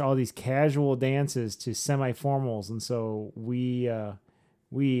going to switch all these casual dances to semi-formals. And so we,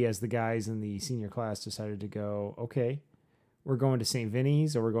 as the guys in the senior class, decided to go, okay, we're going to St.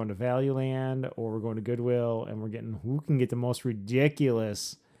 Vinny's, or we're going to Value Land, or we're going to Goodwill, and we're getting who can get the most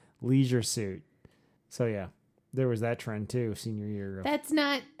ridiculous leisure suit. So yeah, there was that trend too, senior year. That's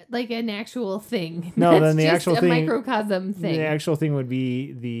not like an actual thing. No, That's then the just actual a thing, microcosm thing. the actual thing would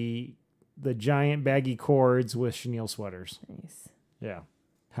be the giant baggy cords with chenille sweaters. Nice. Yeah.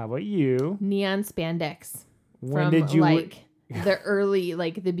 How about you? Neon spandex. When from did you like the early,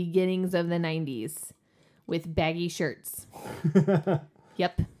 like the beginnings of the 90s with baggy shirts.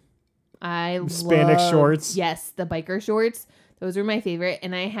 Yep. I Spandex love, shorts? Yes, the biker shorts. Those were my favorite.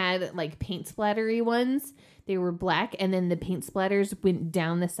 And I had like paint splattery ones. They were black, and then the paint splatters went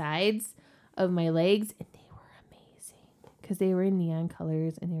down the sides of my legs, and they were amazing because they were in neon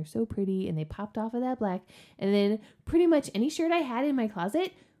colors, and they were so pretty, and they popped off of that black. And then pretty much any shirt I had in my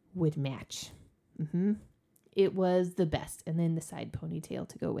closet would match. It was the best. And then the side ponytail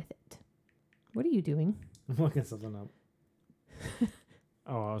to go with it. What are you doing? I'm looking something up.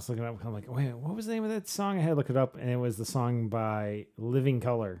 Oh, I was looking up. I'm like, wait, what was the name of that song? I had to look it up, and it was the song by Living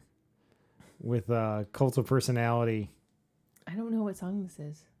Color with Cult of Personality. I don't know what song this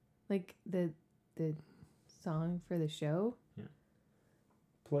is. Like the song for the show? Yeah.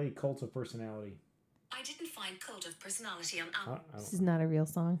 Play Cult of Personality. I didn't find Code of Personality on album. This is not a real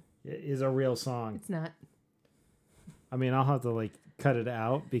song. It is a real song. It's not. I mean, I'll have to cut it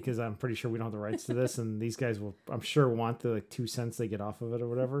out because I'm pretty sure we don't have the rights to this, and these guys will, I'm sure, want the 2 cents they get off of it or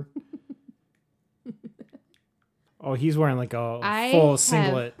whatever. Oh, he's wearing a full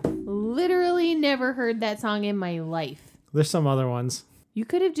singlet. Literally never heard that song in my life. There's some other ones. You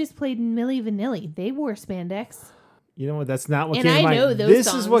could have just played Milli Vanilli. They wore spandex. You know what? That's not what And came to I mind. know those This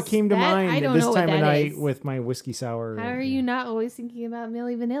songs. is what came to That- mind I don't this know what time of that night is. with my whiskey sour. How are you not always thinking about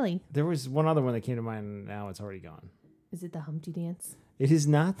Milli Vanilli? There was one other one that came to mind, and now it's already gone. Is it the Humpty Dance? It is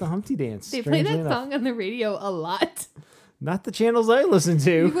not the Humpty Dance. They play that strangely enough. song on the radio a lot. Not the channels I listen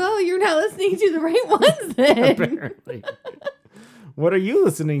to. Well, you're not listening to the right ones then. Apparently. What are you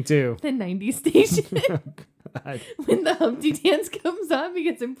listening to? The 90s station. Oh, God. When the Humpty Dance comes on,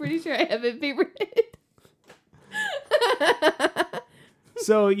 because I'm pretty sure I have it favorited.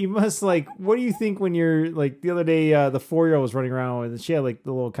 So you must what do you think when you're the other day, the 4-year-old was running around and she had the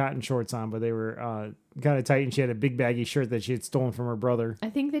little cotton shorts on, but they were kind of tight, and she had a big baggy shirt that she had stolen from her brother. I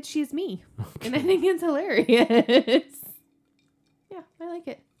think that she's me. Okay. And I think it's hilarious. Yeah, I like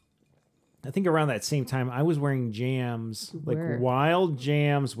it. I think around that same time, I was wearing jams, were. wild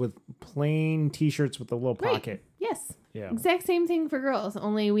jams with plain T-shirts with a little pocket. Yes. Yeah. Exact same thing for girls,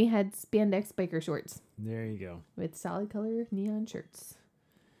 only we had spandex biker shorts There you go. with solid color neon shirts.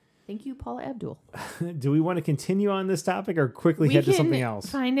 Thank you, Paula Abdul. Do we want to continue on this topic or quickly head to something else?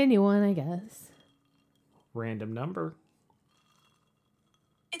 Find anyone, I guess. Random number.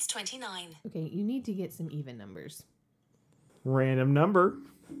 It's 29. Okay, you need to get some even numbers. Random number.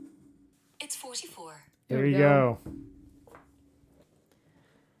 It's 44. There you go.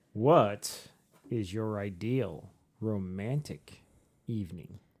 What is your ideal romantic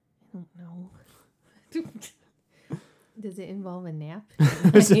evening? I don't know. Does it involve a nap?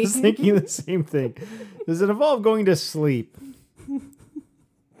 I was just thinking the same thing. Does it involve going to sleep?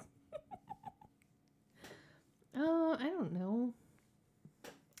 Oh, I don't know.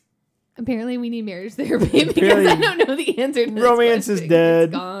 Apparently, we need marriage therapy because I don't know the answer to this romance question. is dead.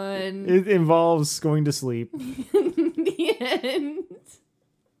 It's gone. It involves going to sleep. The end.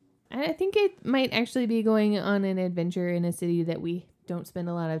 I think it might actually be going on an adventure in a city that we don't spend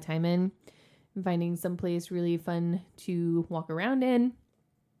a lot of time in. Finding someplace really fun to walk around in.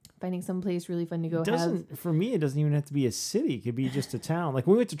 Finding someplace really fun to go have. For me, it doesn't even have to be a city. It could be just a town. Like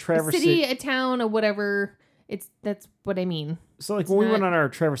when we went to Traverse City, a town, or whatever. That's what I mean. So like when we went on our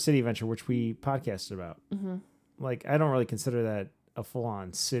Traverse City adventure, which we podcasted about, like I don't really consider that a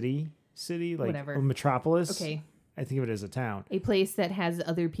full-on city, like Whatever. a metropolis. Okay. I think of it as a town. A place that has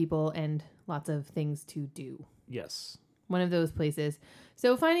other people and lots of things to do. Yes. One of those places.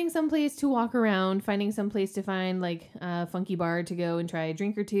 So finding some place to walk around, finding some place to find like a funky bar to go and try a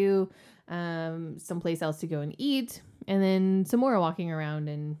drink or two, someplace else to go and eat, and then some more walking around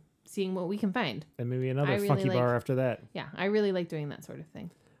and seeing what we can find. And maybe another funky bar after that. Yeah, I really like doing that sort of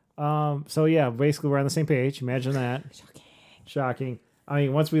thing. So yeah, basically we're on the same page. Imagine that. Shocking. I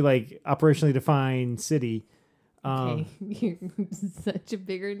mean, once we like operationally define city. Okay, you're such a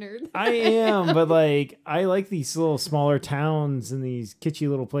bigger nerd. I am, but like I like these little smaller towns and these kitschy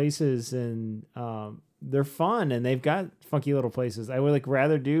little places, and they're fun and they've got funky little places. I would like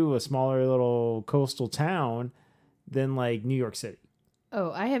rather do a smaller little coastal town than like New York City.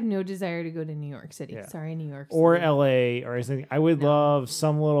 Oh, I have no desire to go to New York City. Yeah. Sorry, New York City. Or LA or anything. I would love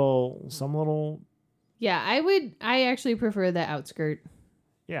some little. Yeah, I actually prefer the outskirt.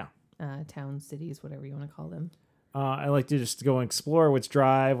 Yeah. Towns, cities, whatever you want to call them. I like to just go and explore. Let's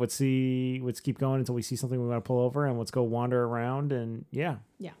drive. Let's see. Let's keep going until we see something we want to pull over, and let's go wander around. And yeah.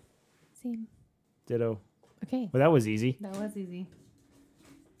 Yeah. Same. Ditto. Okay. Well, that was easy. That was easy.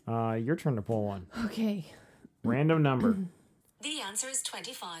 Your turn to pull one. Okay. Random number. The answer is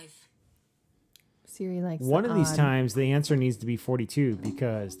 25. Siri likes One the of these odd. times, the answer needs to be 42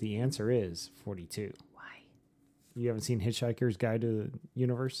 because the answer is 42. Why? You haven't seen Hitchhiker's Guide to the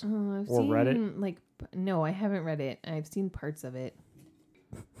Universe? I've or seen, read it? No, I haven't read it. I've seen parts of it.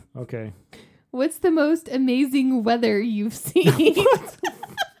 Okay. What's the most amazing weather you've seen?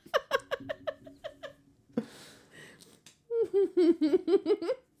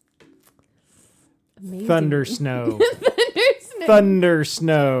 Amazing. Thunder snow. Thunder snow. Thunder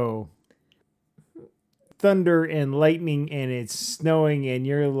snow. Thunder and lightning, and it's snowing, and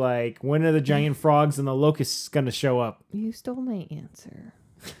you're like, when are the giant frogs and the locusts going to show up? You stole my answer.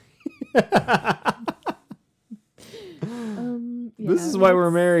 This is why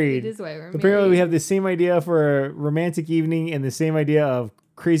we're married. It is why we're married. Apparently, we have the same idea for a romantic evening and the same idea of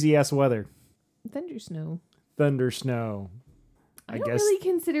crazy ass weather. Thunder snow. Thunder snow. I don't really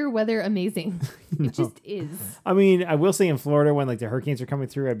consider weather amazing. No. It just is. I mean, I will say in Florida when like the hurricanes are coming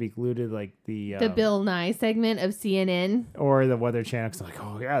through, I'd be glued to like the Bill Nye segment of CNN or the Weather Channel. Cause I'm like,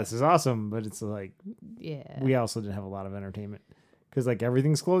 oh yeah, this is awesome. But it's like, yeah, we also didn't have a lot of entertainment because like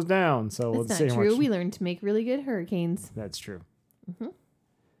everything's closed down. So that's let's not say true. We learned to make really good hurricanes. That's true. Mm-hmm.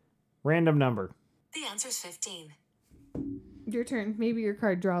 Random number. The answer is 15. Your turn. Maybe your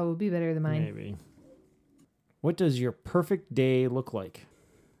card draw will be better than mine. Maybe. What does your perfect day look like?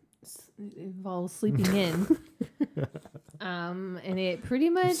 It involves sleeping in. And it pretty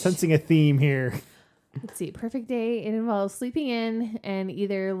much... I'm sensing a theme here. Let's see. Perfect day. It involves sleeping in and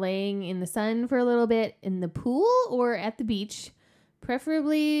either laying in the sun for a little bit in the pool or at the beach.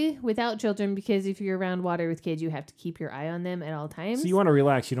 Preferably without children, because if you're around water with kids, you have to keep your eye on them at all times. So you want to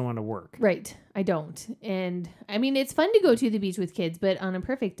relax. You don't want to work. Right. I don't. And I mean, it's fun to go to the beach with kids, but on a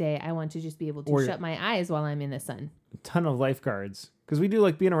perfect day, I want to just be able to shut my eyes while I'm in the sun. A ton of lifeguards. Because we do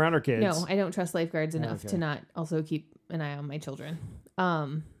like being around our kids. No, I don't trust lifeguards enough to not also keep an eye on my children.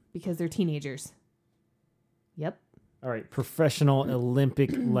 Because they're teenagers. Yep. All right. Professional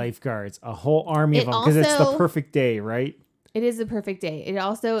Olympic lifeguards. A whole army of them. Because it's the perfect day, right? It is a perfect day. It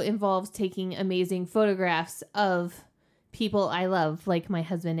also involves taking amazing photographs of people I love, like my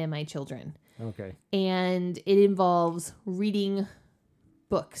husband and my children. Okay. And it involves reading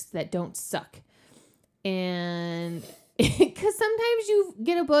books that don't suck. And because sometimes you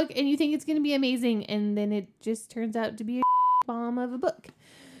get a book and you think it's going to be amazing, and then it just turns out to be a bomb of a book.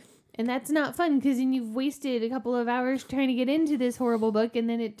 And that's not fun, because then you've wasted a couple of hours trying to get into this horrible book, and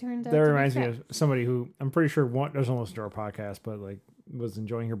then it turns out that to reminds be me of somebody who I'm pretty sure doesn't listen to our podcast, but like was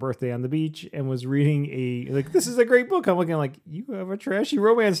enjoying her birthday on the beach and was reading this is a great book. I'm looking like, you have a trashy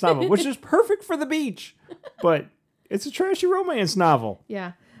romance novel, which is perfect for the beach, but it's a trashy romance novel.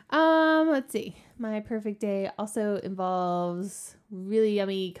 Yeah. Let's see. My perfect day also involves really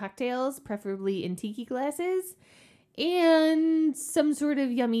yummy cocktails, preferably in tiki glasses, and some sort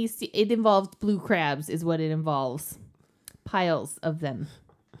of yummy. It involves blue crabs, is what it involves. Piles of them.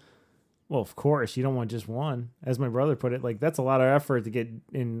 Well, of course, you don't want just one. As my brother put it, like that's a lot of effort to get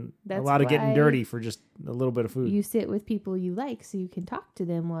in, That's a lot of getting why dirty for just a little bit of food. You sit with people you like, so you can talk to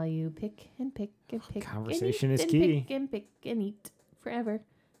them while you pick and pick and pick. Conversation and eat is and key. Pick and pick and eat forever.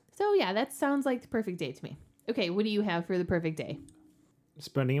 So yeah, that sounds like the perfect day to me. Okay, what do you have for the perfect day?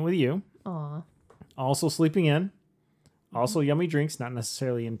 Spending it with you. Aw. Also sleeping in. Also yummy drinks, not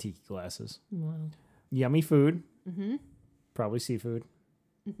necessarily in tiki glasses. Wow. Yummy food. Mm-hmm. Probably seafood.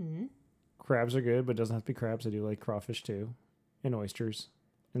 Mm-hmm. Crabs are good, but it doesn't have to be crabs. I do like crawfish too. And oysters.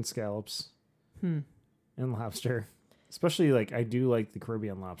 And scallops. And lobster. Especially I do like the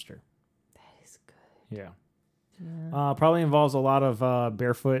Caribbean lobster. That is good. Yeah. Yeah. Probably involves a lot of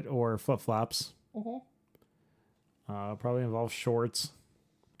barefoot or flip-flops. Uh-huh. Probably involves shorts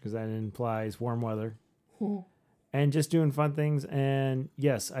because that implies warm weather. And just doing fun things. And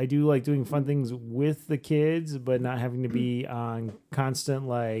yes, I do like doing fun things with the kids, but not having to be on constant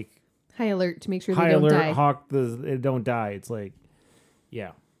High alert to make sure high they don't alert die. hawk they don't die. It's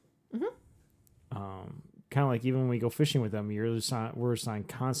yeah. Kind of like even when we go fishing with them, we're just on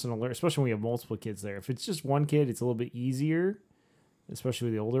constant alert, especially when we have multiple kids there. If it's just one kid, it's a little bit easier, especially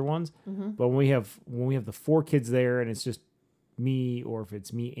with the older ones. But when we have the 4 kids there and it's just me, or if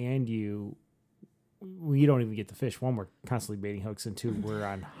it's me and you, we don't even get to fish. One, we're constantly baiting hooks, and 2, we're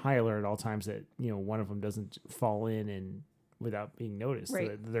on high alert at all times that one of them doesn't fall in and without being noticed.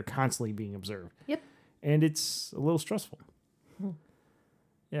 Right. So they're constantly being observed. Yep. And it's a little stressful.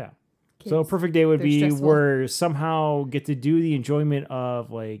 Yeah. Kids, so a perfect day would they're be stressful. where somehow get to do the enjoyment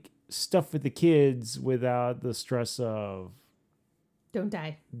of stuff with the kids without the stress of Don't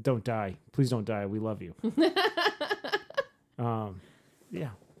die. don't die. Please don't die. We love you. Yeah.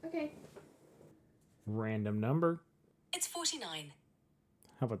 Okay. Random number. It's 49.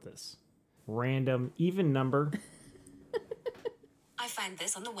 How about this? Random even number. I found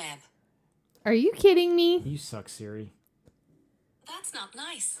this on the web. Are you kidding me? You suck, Siri. That's not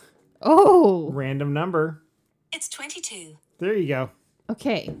nice. Oh. Random number. It's 22. There you go.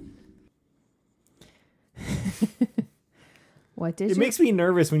 Okay. What did It makes me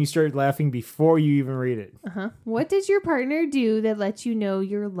nervous when you start laughing before you even read it. What does your partner do that lets you know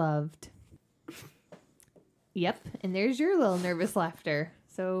you're loved? Yep, and there's your little nervous laughter.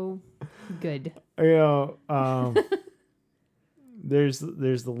 So good. There's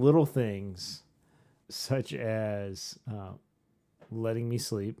the little things, such as letting me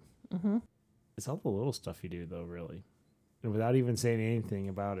sleep. It's all the little stuff you do, though, really, and without even saying anything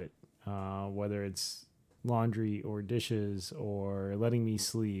about it. Whether it's laundry or dishes or letting me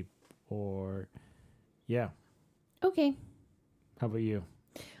sleep or, yeah. Okay. How about you?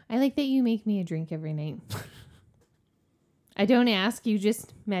 I like that you make me a drink every night. I don't ask, you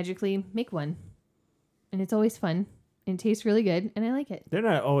just magically make one. And it's always fun. And it tastes really good, and I like it. They're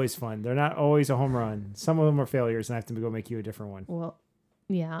not always fun. They're not always a home run. Some of them are failures, and I have to go make you a different one. Well,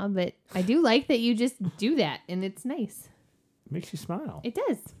 yeah, but I do like that you just do that, and it's nice. It makes you smile. It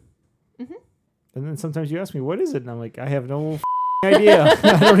does. And then sometimes you ask me, what is it? And I'm like, I have no idea.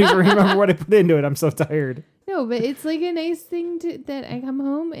 I don't even remember what I put into it. I'm so tired. No, but it's like a nice thing that I come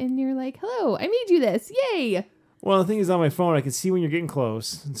home and you're like, hello, I made you this. Yay. Well, the thing is, on my phone, I can see when you're getting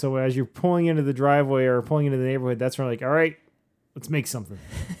close. And so as you're pulling into the driveway or pulling into the neighborhood, that's when I'm like, all right, let's make something.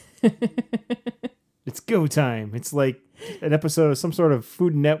 It's go time. It's like an episode of some sort of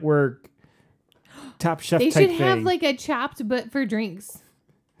Food Network Top Chef They type should have thing. like a Chopped, but for drinks.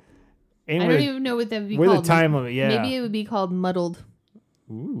 And I with- don't even know what that would be with called. a time limit, yeah. Maybe it would be called Muddled.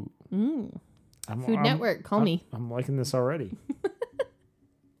 Ooh. Food Network, call me. I'm liking this already.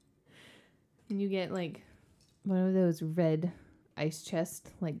 And you get like one of those red ice chest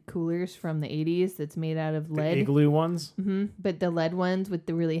like coolers from the 80s that's made out of The lead. igloo ones. But the lead ones with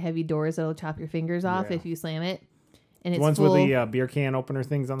the really heavy doors that'll chop your fingers off Yeah. if you slam it. And The it's ones full, with the beer can opener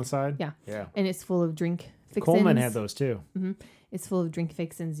things on the side. Yeah. Yeah. And it's full of drink fixins. Coleman had those too. It's full of drink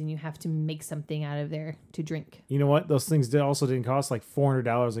fixins, and you have to make something out of there to drink. You know what? Those things didn't cost like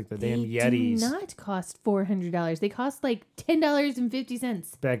 $400 like the damn They Yetis. do not cost $400. They cost like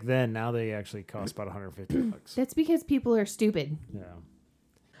 $10.50. Back then, now they actually cost about $150. That's because people are stupid. Yeah.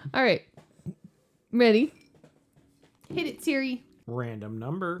 All right. Ready? Hit it, Siri. Random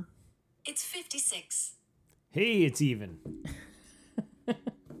number. It's 56. Hey, it's even.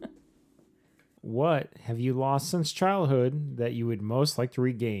 What have you lost since childhood that you would most like to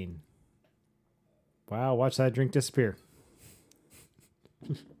regain? Wow, watch that drink disappear.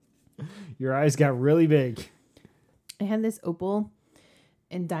 Your eyes got really big. I had this opal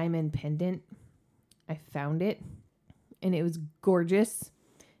and diamond pendant. I found it, and it was gorgeous.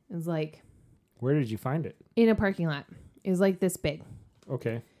 It was like... Where did you find it? In a parking lot. It was like this big.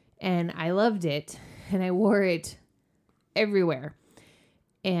 Okay. And I loved it, and I wore it everywhere.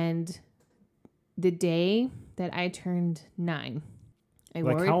 And the day that I turned 9, I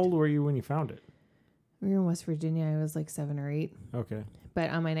wore it. How old were you when you found it? We were in West Virginia. I was like 7 or 8. Okay. But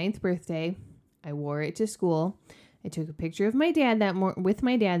on my 9th birthday, I wore it to school. I took a picture of my dad with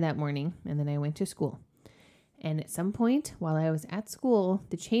my dad that morning, and then I went to school. And at some point while I was at school,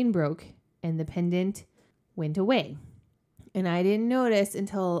 the chain broke and the pendant went away. And I didn't notice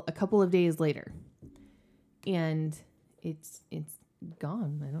until a couple of days later. And it's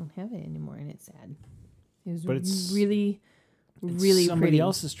gone. I don't have it anymore, and it's sad. It was really somebody pretty.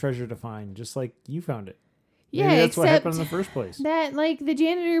 else's treasure to find, just like you found it. Yeah, Maybe that's what except happened in the first place. that like the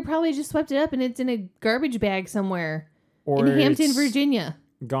janitor probably just swept it up and it's in a garbage bag somewhere Or in Hampton, it's Virginia.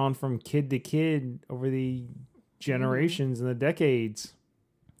 gone from kid to kid over the generations and the decades.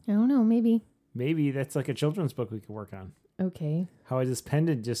 I don't know, maybe. Maybe that's like a children's book we could work on. Okay. How this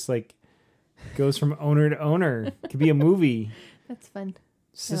pendant just like goes from owner to owner. It could be a movie. That's fun.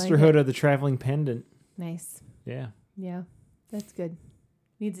 Sisterhood of the Traveling Pendant. Nice. Yeah. Yeah, that's good.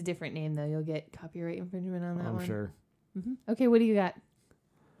 Needs a different name, though. You'll get copyright infringement on that one. I'm sure. Mm-hmm. Okay, what do you got?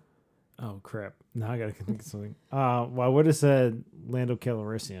 Oh, crap. Now I got to think of something. Well, I would have said Lando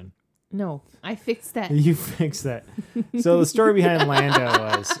Calrissian. No, I fixed that. You fixed that. So the story behind Lando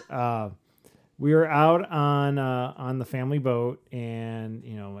was we were out on the family boat, and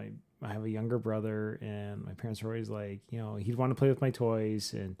I have a younger brother, and my parents are always like, he'd want to play with my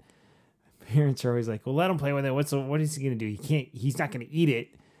toys, and my parents are always like, well, let him play with it. What is he gonna do? He's not gonna eat it.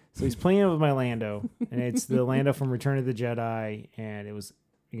 So he's playing with my Lando, and it's the Lando from Return of the Jedi, and it was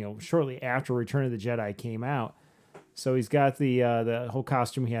shortly after Return of the Jedi came out. So he's got the whole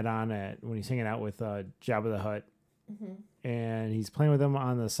costume he had on when he's hanging out with Jabba the Hutt, and he's playing with him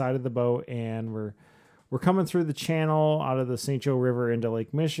on the side of the boat, and we're coming through the channel out of the St. Joe River into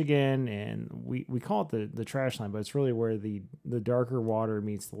Lake Michigan, and we call it the trash line, but it's really where the darker water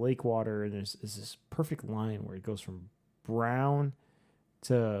meets the lake water, and there's this perfect line where it goes from brown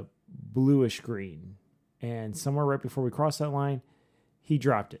to bluish green, and somewhere right before we crossed that line, he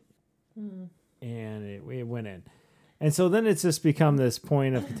dropped it, and it went in. And so then it's just become this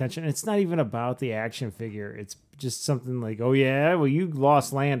point of contention. It's not even about the action figure. It's just something like, oh yeah, well you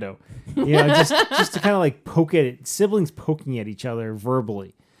lost Lando, just to kind of like poke at it, siblings poking at each other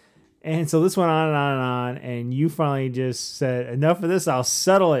verbally. And so this went on and on and on, and you finally just said, enough of this, I'll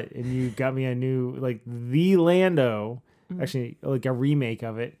settle it. And you got me a new, like the Lando, actually like a remake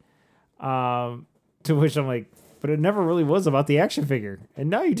of it. To which I'm like, but it never really was about the action figure.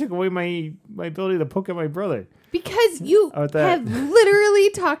 And now you took away my ability to poke at my brother. Because you have literally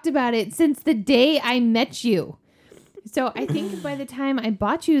talked about it since the day I met you. So I think by the time I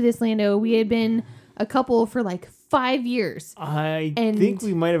bought you this Lando, we had been a couple for like 5 years. I think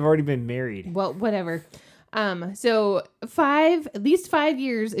we might have already been married. Well, whatever. So at least 5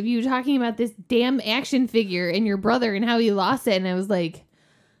 years of you talking about this damn action figure and your brother and how he lost it. And I was like,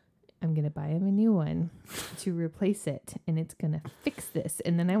 I'm going to buy him a new one to replace it, and it's going to fix this,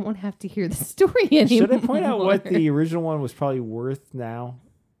 and then I won't have to hear the story anymore. Should I point out what the original one was probably worth now?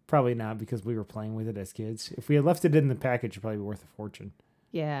 Probably not, because we were playing with it as kids. If we had left it in the package, it'd probably be worth a fortune.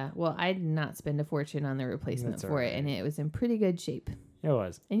 Yeah, well, I did not spend a fortune on the replacement for it, and it was in pretty good shape. It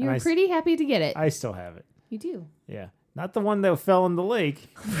was. And you were pretty happy to get it. I still have it. You do? Yeah. Not the one that fell in the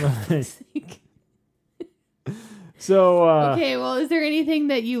lake. So, okay, well, is there anything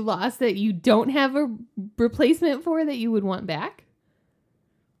that you lost that you don't have a replacement for that you would want back?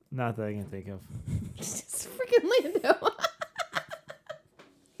 Not that I can think of. Just freaking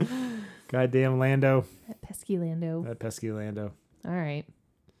Lando. Goddamn Lando. That pesky Lando. All right.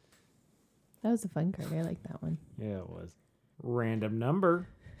 That was a fun card. I like that one. Yeah, it was. Random number.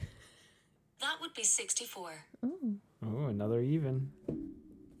 That would be 64. Oh, another even.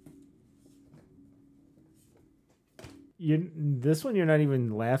 This one, you're not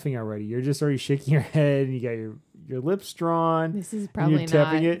even laughing already. You're just already shaking your head, and you got your lips drawn. This is probably you're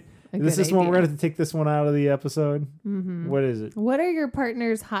tapping not it. This is one we're going to have to take this one out of the episode. Mm-hmm. What is it? What are your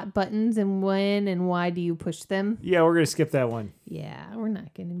partner's hot buttons, and when and why do you push them? Yeah, we're going to skip that one. Yeah, we're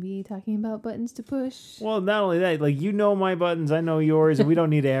not going to be talking about buttons to push. Well, not only that, like my buttons, I know yours, and we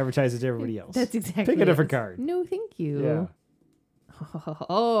don't need to advertise it to everybody else. That's exactly Pick a different card. No, thank you. Yeah.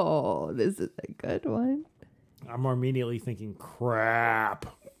 Oh, this is a good one. I'm immediately thinking, crap.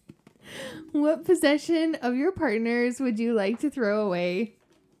 What possession of your partner's would you like to throw away?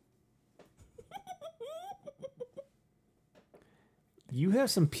 You have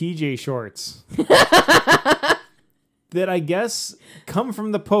some PJ shorts that I guess come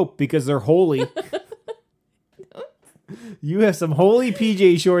from the Pope because they're holy. You have some holy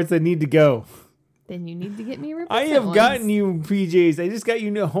PJ shorts that need to go. Then you need to get me I have gotten you PJs. I just got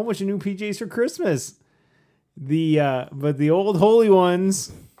you a whole bunch of new PJs for Christmas. But the old holy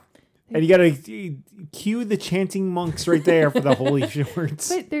ones, and you gotta cue the chanting monks right there for the holy shorts.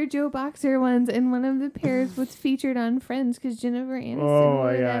 But they're Joe Boxer ones, and one of the pairs was featured on Friends because Jennifer Aniston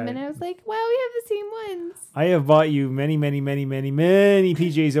wore them, and I was like, wow, we have the same ones. I have bought you many, many, many, many, many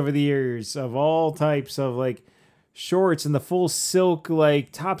PJs over the years of all types of like shorts and the full silk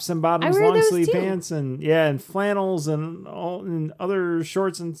like tops and bottoms, long sleeve pants, and flannels and all and other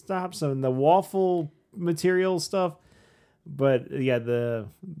shorts and tops and the waffle material stuff. But yeah, the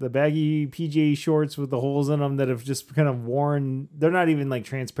baggy PJ shorts with the holes in them that have just kind of worn. They're not even like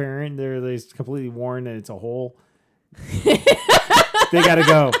transparent. They're just completely worn and it's a hole. They gotta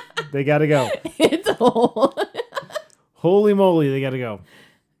go. They gotta go. It's a hole. Holy moly, they gotta go.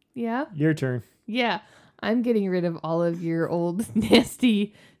 Yeah. Your turn. Yeah. I'm getting rid of all of your old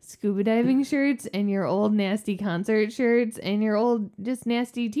nasty scuba diving shirts and your old nasty concert shirts and your old just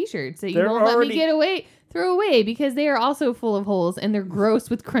nasty t-shirts that you won't let me throw away because they are also full of holes and they're gross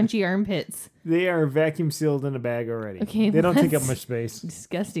with crunchy armpits. They are vacuum sealed in a bag already. Okay, they don't take up much space.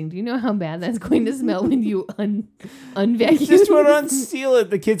 Disgusting. Do you know how bad that's going to smell when you unvacuum? Just want to unseal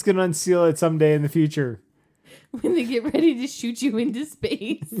it. The kids can unseal it someday in the future. When they get ready to shoot you into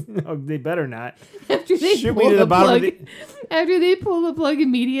space. No, they better not. After they shoot pull me to the bottom plug, after they pull the plug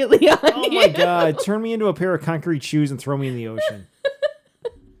immediately on Oh you. my God. Turn me into a pair of concrete shoes and throw me in the ocean.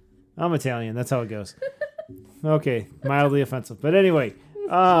 I'm Italian. That's how it goes. Okay. Mildly offensive. But anyway.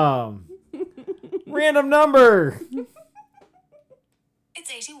 Random number. It's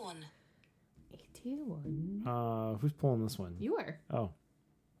 81. 81. Who's pulling this one? You are. Oh.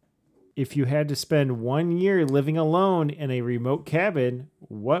 If you had to spend 1 year living alone in a remote cabin,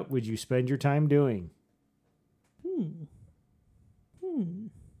 what would you spend your time doing?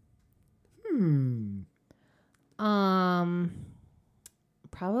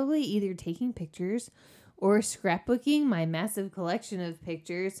 Probably either taking pictures or scrapbooking my massive collection of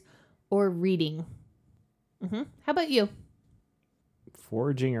pictures or reading. How about you?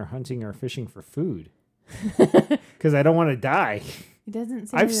 Foraging or hunting or fishing for food. Because I don't want to die. It doesn't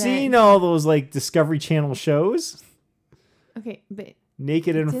say I've seen all those like Discovery Channel shows. Okay, but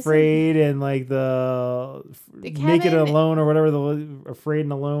Naked and Afraid and like the Naked and Alone or whatever, the Afraid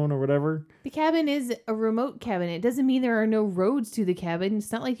and Alone or whatever. The cabin is a remote cabin. It doesn't mean there are no roads to the cabin.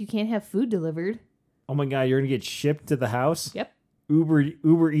 It's not like you can't have food delivered. Oh my God, you're going to get shipped to the house? Yep.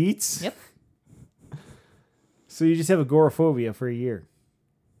 Uber Eats? Yep. So you just have agoraphobia for a year.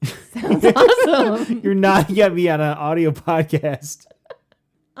 Sounds awesome. You're nodding at me on an audio podcast.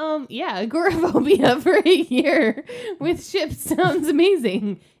 Yeah, agoraphobia for a year with ships sounds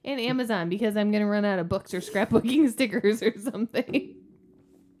amazing. And Amazon, because I'm going to run out of books or scrapbooking stickers or something.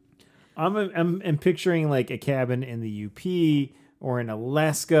 I'm picturing like a cabin in the UP or in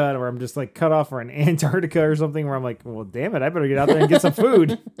Alaska where I'm just like cut off, or in Antarctica or something where I'm like, well, damn it, I better get out there and get some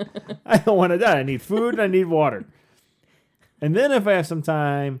food. I don't want to die. I need food and I need water. And then if I have some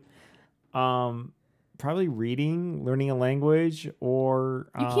time, probably reading, learning a language, or...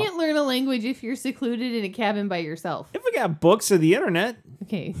 You can't learn a language if you're secluded in a cabin by yourself. If I got books or the internet.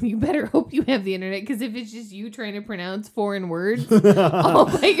 Okay, you better hope you have the internet, because if it's just you trying to pronounce foreign words all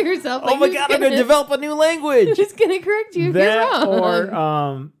by yourself... Like, oh my God, I'm going to develop a new language! Who's going to correct you if you're Or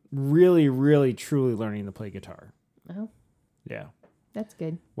wrong? really, really, truly learning to play guitar. Oh. Yeah. That's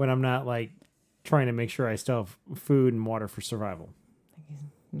good. When I'm not, like, trying to make sure I still have food and water for survival.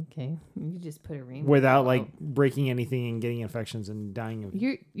 Okay, you just put a ring without like breaking anything and getting infections and dying of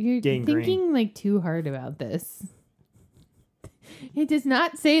You're gangrene. Thinking like too hard about this. It does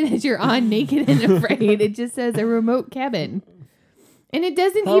not say that you're on Naked and Afraid. It just says a remote cabin, and it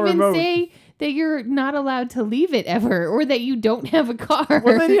doesn't say that you're not allowed to leave it ever, or that you don't have a car.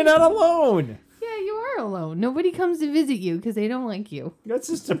 Well, then you're not alone. Yeah, you are alone. Nobody comes to visit you because they don't like you. That's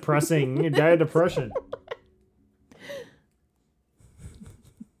just depressing. You die of depression.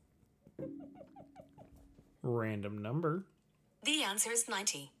 Random number. The answer is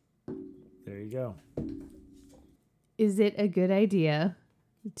 90. There you go. Is it a good idea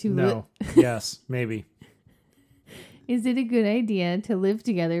to No. Yes, maybe. Is it a good idea to live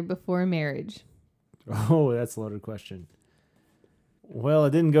together before marriage? Oh, that's a loaded question. Well,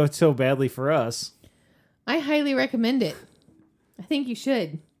 it didn't go so badly for us. I highly recommend it. I think you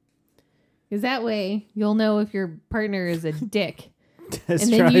should. Because that way you'll know if your partner is a dick.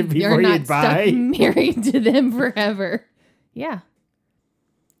 Just and then you are not stuck married to them forever. Yeah.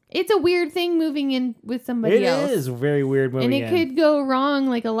 It's a weird thing moving in with somebody else. It is very weird moving in. And it could go wrong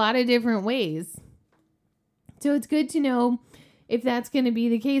like a lot of different ways. So it's good to know if that's going to be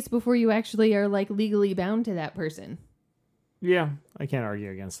the case before you actually are like legally bound to that person. Yeah, I can't argue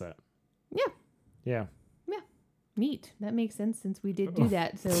against that. Yeah. Yeah. Yeah. Neat. That makes sense since we did do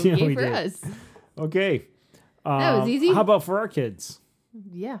that. So Yeah, yay we for did. us. Okay. That was easy. How about for our kids?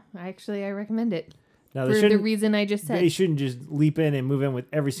 Yeah. I recommend it. Now, For the reason I just said. They shouldn't just leap in and move in with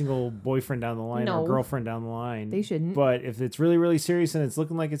every single boyfriend down the line or girlfriend down the line. They shouldn't. But if it's really, really serious and it's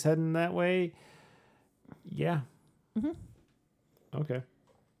looking like it's heading that way, yeah. Mm-hmm. Okay.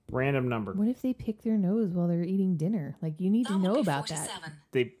 Random number. What if they pick their nose while they're eating dinner? Like, you need to know about 47.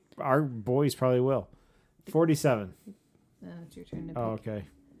 that. Our boys probably will. 47. It's your turn to pick. Oh, okay.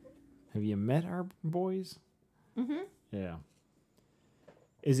 Have you met our boys? Mm-hmm. Yeah.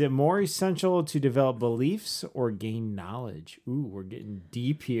 Is it more essential to develop beliefs or gain knowledge? Ooh, we're getting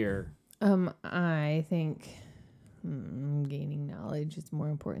deep here. I think gaining knowledge is more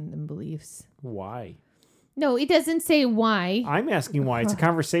important than beliefs. Why? No, it doesn't say why. I'm asking why. It's a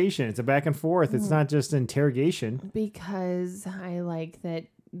conversation. It's a back and forth. It's not just interrogation. Because I like that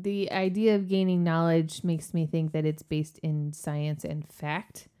the idea of gaining knowledge makes me think that it's based in science and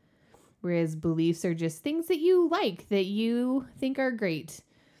fact, whereas beliefs are just things that you like, that you think are great,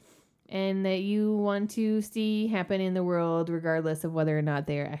 and that you want to see happen in the world regardless of whether or not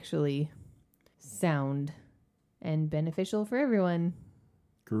they are actually sound and beneficial for everyone.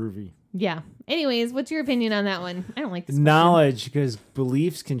 Groovy. Yeah. Anyways, what's your opinion on that one? I don't like this knowledge, because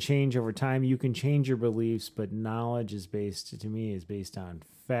beliefs can change over time. You can change your beliefs, but knowledge is based on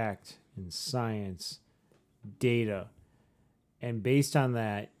fact and science, data. And based on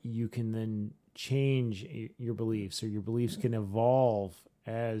that, you can then change your beliefs, or your beliefs can evolve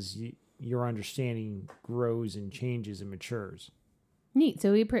as your understanding grows and changes and matures. Neat.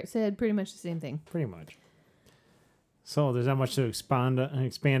 So we said pretty much the same thing. Pretty much. So there's not much to expand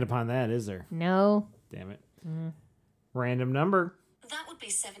upon that, is there? No. Damn it. Random number. That would be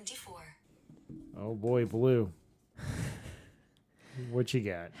 74. Oh boy, Blue. What you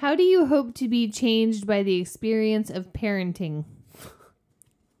got? How do you hope to be changed by the experience of parenting?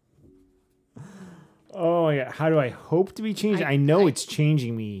 Oh my God. How do I hope to be changed? I know it's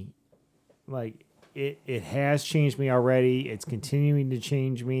changing me. Like it has changed me already. It's continuing to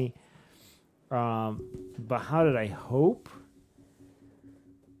change me. But how did I hope?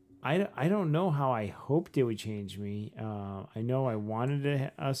 I don't know how I hoped it would change me. I know I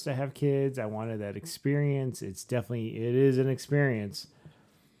wanted us to have kids. I wanted that experience. It is an experience.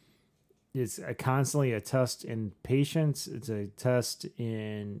 It's constantly a test in patience. It's a test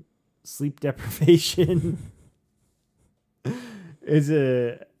in sleep deprivation. It's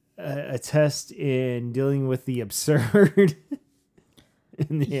a test in dealing with the absurd.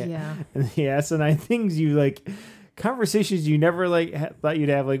 And the asinine things you like, conversations you never thought you'd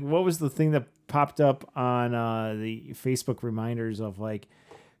have. Like, what was the thing that popped up on the Facebook reminders of like,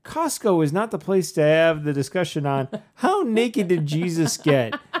 Costco is not the place to have the discussion on how naked did Jesus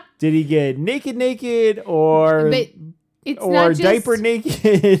get? Did he get naked or diaper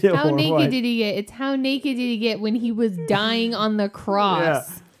naked? How or naked what? did he get? It's how naked did he get when he was dying on the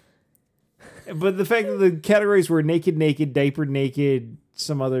cross? Yeah. But the fact that the categories were naked, diaper naked,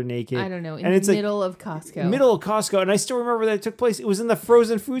 some other naked. I don't know. In and the middle of Costco. Middle of Costco. And I still remember that it took place. It was in the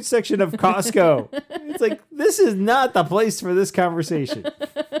frozen food section of Costco. It's like, this is not the place for this conversation.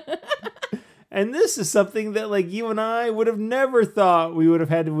 And this is something that like you and I would have never thought we would have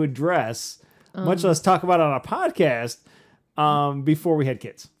had to address, much less talk about on a podcast before we had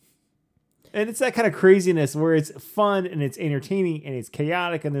kids. And it's that kind of craziness where it's fun and it's entertaining and it's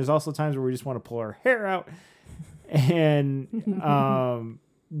chaotic. And there's also times where we just want to pull our hair out. And,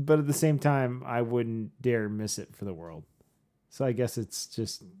 but at the same time, I wouldn't dare miss it for the world. So I guess it's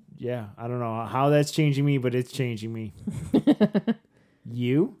just, yeah, I don't know how that's changing me, but it's changing me.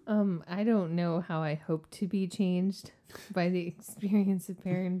 You? I don't know how I hope to be changed by the experience of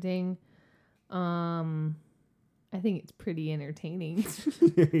parenting. I think it's pretty entertaining.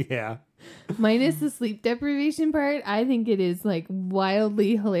 Yeah. Minus the sleep deprivation part, I think it is like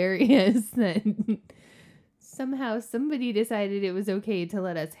wildly hilarious that somehow somebody decided it was okay to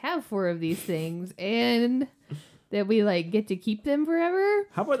let us have 4 of these things and that we like get to keep them forever.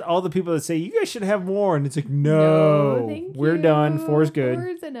 How about all the people that say you guys should have more? And it's like, no thank we're you. done. 4's good.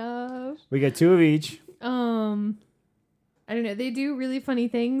 4's enough. We got 2 of each. I don't know. They do really funny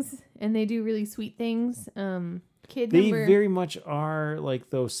things and they do really sweet things. kid They number... very much are like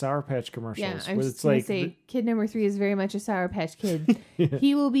those Sour Patch commercials. Yeah, I where was it's just going like to say, kid number 3 is very much a Sour Patch Kid. Yeah.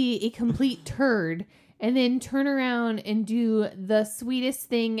 He will be a complete turd and then turn around and do the sweetest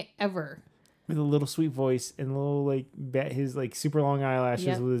thing ever. With a little sweet voice and little like his like super long eyelashes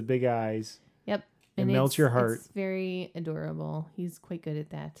Yep. with his big eyes. Yep. It melts your heart. It's very adorable. He's quite good at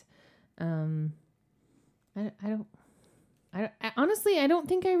that. Honestly, I don't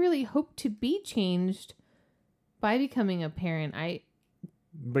think I really hope to be changed by becoming a parent.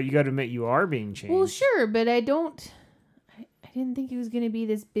 But you got to admit you are being changed. Well, sure, but I didn't think it was going to be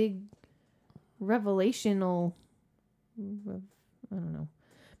this big revelational, I don't know.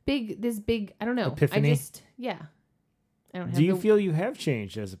 I don't know. Epiphany? I don't have Do you feel you have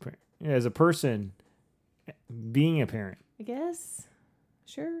changed as a person being a parent? I guess.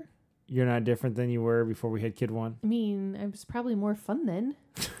 Sure. You're not different than you were before we had kid 1? I mean, I was probably more fun then.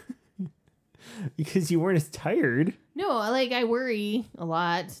 Because you weren't as tired. No, like I worry a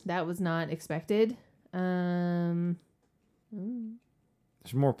lot. That was not expected. There's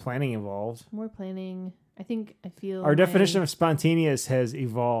more planning involved. More planning. I feel Our definition of spontaneous has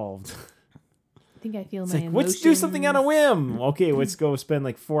evolved. I think I feel It's my like, emotions. let's do something on a whim. Okay, let's go spend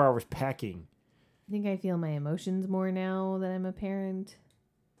like 4 hours packing. I think I feel my emotions more now that I'm a parent.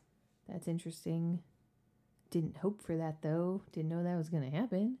 That's interesting. Didn't hope for that though. Didn't know that was going to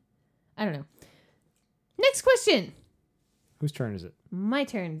happen. I don't know. Next question. Whose turn is it? My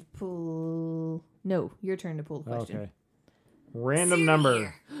turn to pull. No, your turn to pull the question. Okay. Random Siri number.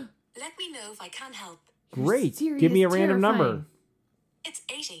 here. Let me know if I can help. Great. Siri Give me a is random number. terrifying. It's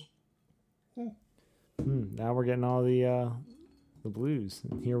 80. Now we're getting all the blues.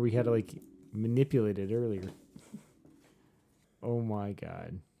 And here we had to like manipulate it earlier. Oh my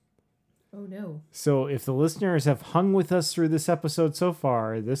God. Oh no. So if the listeners have hung with us through this episode so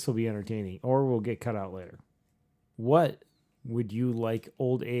far, this will be entertaining, or we'll get cut out later. What would you like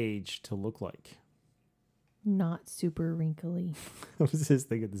old age to look like? Not super wrinkly. I was just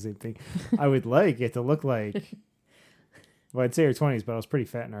thinking the same thing. I would like it to look like, well, I'd say our 20s, but I was pretty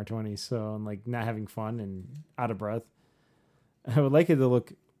fat in our 20s, so I'm like not having fun and out of breath. I would like it to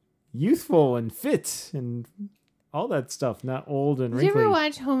look youthful and fit and all that stuff, not old and Did you wrinkly. ever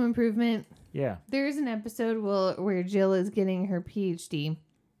watch Home Improvement? Yeah. There's an episode where Jill is getting her PhD,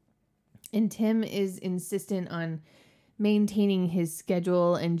 and Tim is insistent on maintaining his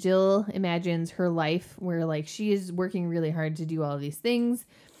schedule, and Jill imagines her life where like she is working really hard to do all these things,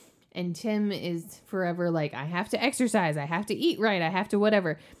 and Tim is forever like, I have to exercise, I have to eat right, I have to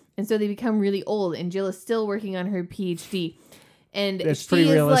whatever. And so they become really old, and Jill is still working on her PhD. And that's she pretty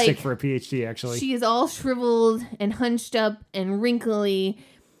is realistic like, for a PhD, actually. She is all shriveled and hunched up and wrinkly.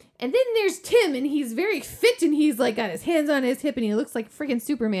 And then there's Tim, and he's very fit, and he's like got his hands on his hip, and he looks like freaking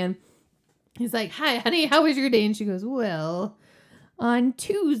Superman. He's like, hi, honey, how was your day? And she goes, well, on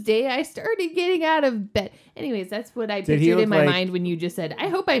Tuesday, I started getting out of bed. Anyways, that's what I pictured in my mind when you just said, I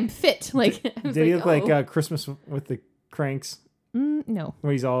hope I'm fit. Like, did he look like Christmas with the Cranks? No.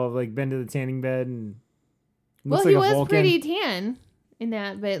 Where he's all like been to the tanning bed and well, looks he like a was Vulcan. pretty tan in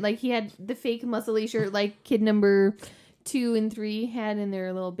that, but like he had the fake muscly shirt like kid number 2 and 3 had in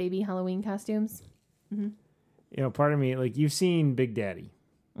their little baby Halloween costumes. Mm-hmm. You know, part of me, like you've seen Big Daddy.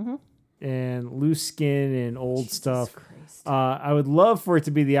 Mm-hmm. And loose skin and old Jesus stuff. Christ. I would love for it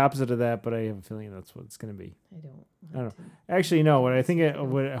to be the opposite of that, but I have a feeling that's what it's going to be. I don't know. Actually, no. What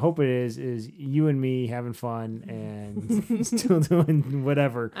I hope it is you and me having fun and still doing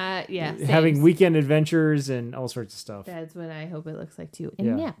whatever. Yeah. Having same. weekend adventures and all sorts of stuff. That's what I hope it looks like too. And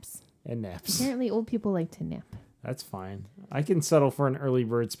Yeah. naps. And naps. Apparently, old people like to nap. That's fine. I can settle for an early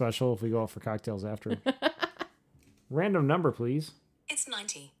bird special if we go out for cocktails after. Random number, please. It's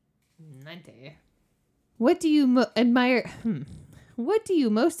 90. 90. What do you admire? What do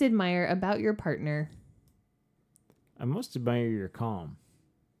you most admire about your partner? I most admire your calm.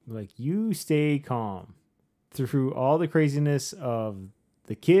 Like you stay calm through all the craziness of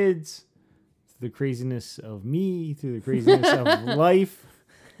the kids, the craziness of me, through the craziness of life.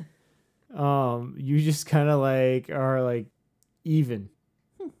 You just kind of like are like even,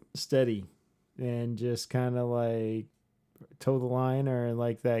 steady, and just kind of like toe the line, or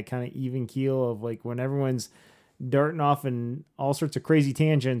like that kind of even keel of like when everyone's darting off in all sorts of crazy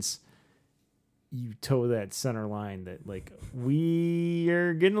tangents, you toe that center line that like we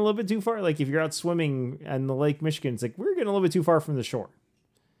are getting a little bit too far. Like if you're out swimming on the Lake Michigan, it's like we're getting a little bit too far from the shore.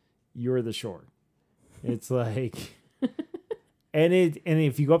 You're the shore. It's like, and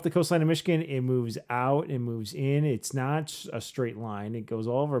if you go up the coastline of Michigan, it moves out and moves in. It's not a straight line. It goes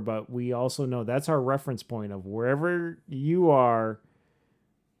all over, but we also know that's our reference point of wherever you are,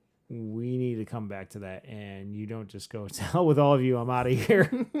 we need to come back to that, and you don't just go, to hell with all of you, I'm out of here.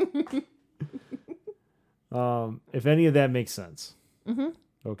 If any of that makes sense. Mm-hmm.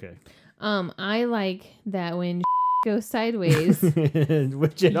 Okay. I like that when goes sideways,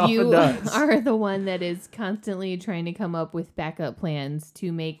 which it often you does. are the one that is constantly trying to come up with backup plans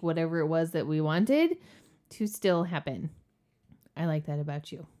to make whatever it was that we wanted to still happen. I like that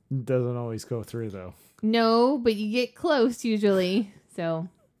about you. Doesn't always go through, though. No, but you get close usually. So,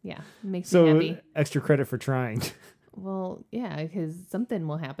 yeah, it makes me happy. Extra credit for trying. Well, yeah, because something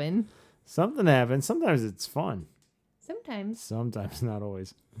will happen. Something happens. Sometimes it's fun. Sometimes, not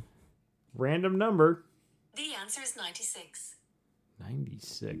always. Random number. The answer is 96.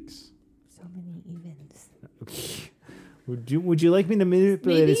 96. so many evens. Okay. Would you like me to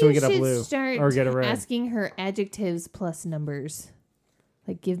manipulate it so we get a blue start or get a red? Asking her adjectives plus numbers.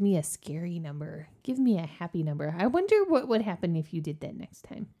 Like, give me a scary number. Give me a happy number. I wonder what would happen if you did that next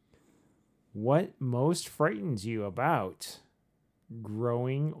time. What most frightens you about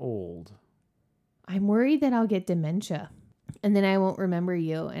growing old? I'm worried that I'll get dementia. And then I won't remember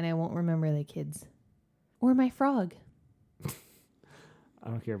you, and I won't remember the kids. Or my frog. I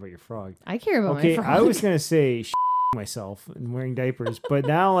don't care about your frog. I care about my frog. I was going to say myself and wearing diapers, but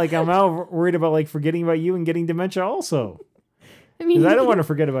now like I'm out worried about like forgetting about you and getting dementia also. I mean, I don't want to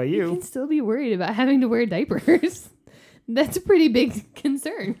forget about you you. can still be worried about having to wear diapers. That's a pretty big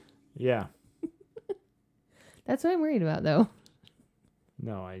concern. Yeah. That's what I'm worried about, though.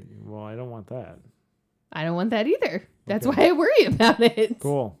 No, I don't want that. I don't want that either. That's Okay. why I worry about it.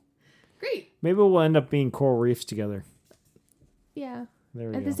 Cool. Great. Maybe we'll end up being coral reefs together. Yeah. There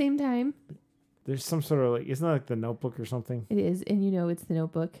we At go. the same time. There's some sort of like, isn't that like the Notebook or something? It is, and you know it's the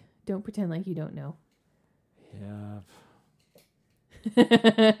Notebook. Don't pretend like you don't know. Yeah.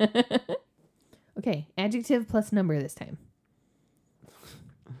 Okay, adjective plus number this time.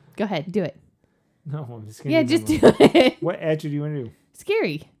 Go ahead, do it. No, I'm just gonna. Yeah, just do it. What adjective do you want to do?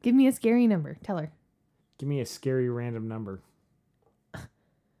 Scary. Give me a scary number. Tell her. Give me a scary random number.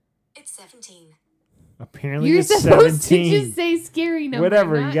 It's 17. Apparently You're it's supposed 17. to just say scary number.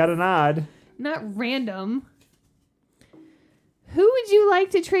 Whatever, not, you got a nod. Not random. Who would you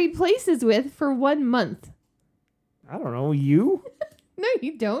like to trade places with for 1 month? I don't know, you? No,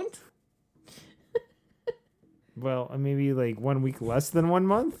 you don't. Well, maybe like 1 week less than 1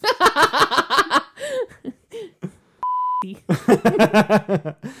 month?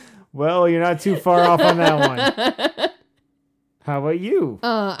 Well, you're not too far off on that one. How about you?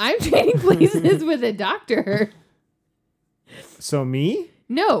 I'm trading places with a doctor. So me?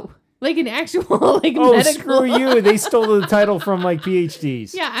 No, like an actual Oh, medical. screw you. They stole the title from like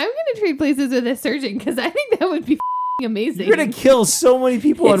PhDs. Yeah, I'm gonna trade places with a surgeon because I think that would be amazing. You're going to kill so many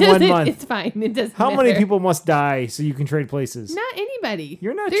people It in 1 doesn't- month. It's fine. It doesn't How matter. many people must die so you can trade places? Not anybody.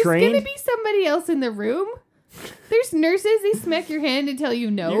 You're not There's trained? gonna be somebody else in the room. There's nurses. They smack your hand and tell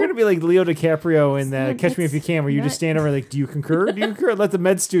you no. You're going to be like Leo DiCaprio in Yeah, Catch Me If You that's Can, where you not- just stand over like, do you concur? Do you concur? Let the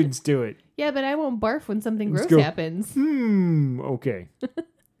med students do it. Yeah, but I won't barf when something Let's gross go. happens. Okay.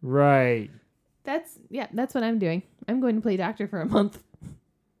 Right. That's what I'm doing. I'm going to play doctor for a month.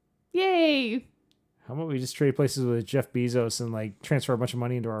 Yay! How about we just trade places with Jeff Bezos and like transfer a bunch of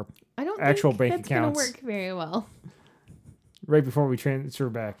money into our I don't Actual think bank that's accounts. gonna work very well. right before we transfer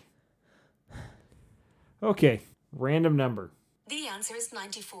back? Okay. Random number. The answer is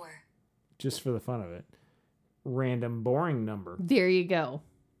 94. Just for the fun of it. Random boring number. There you go.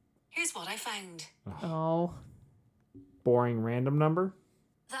 Here's what I found. Oh. Boring random number.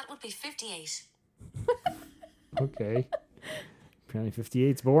 That would be 58. Okay. Apparently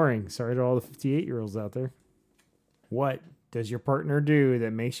 58's boring. Sorry to all the 58-year-olds out there. What does your partner do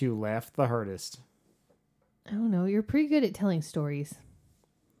that makes you laugh the hardest? I don't know. You're pretty good at telling stories.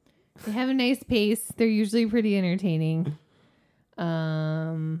 They have a nice pace. They're usually pretty entertaining.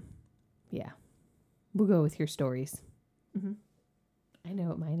 Yeah. We'll go with your stories. Mm-hmm. I know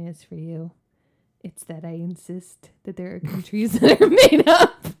what mine is for you. It's that I insist that there are countries that are made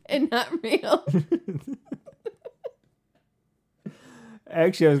up and not real.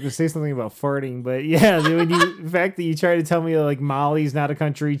 Actually, I was going to say something about farting, but yeah, the fact that you try to tell me like Mali's not a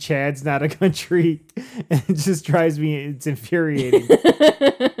country, Chad's not a country, it just drives me, it's infuriating.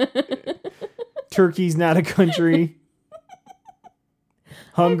 Turkey's not a country.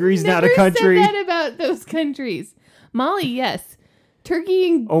 Hungary's not a country. Never said that about those countries. Mali, yes. Turkey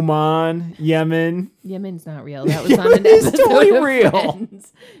and Oman, Yemen. Yemen's not real. That was on an Yemen's episode totally of real.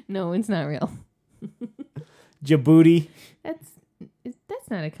 Friends. No, it's not real. Djibouti. That's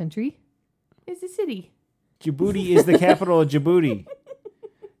not a country. It's a city. Djibouti is the capital of Djibouti.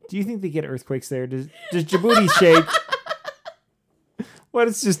 Do you think they get earthquakes there? Does Djibouti shake?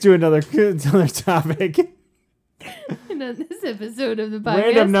 Let's just do another topic. And on this episode of the podcast,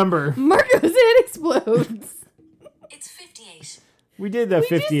 Random number. Marco's head explodes. It's 58. We did that We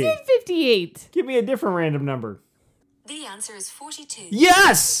 58. just did 58. Give me a different random number. The answer is 42.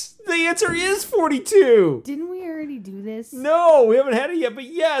 Yes! The answer is 42. Didn't we already do this? No, we haven't had it yet, but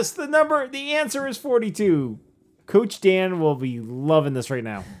yes, the answer is 42. Coach Dan will be loving this right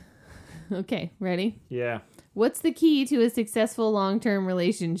now. Okay, ready? Yeah. What's the key to a successful long-term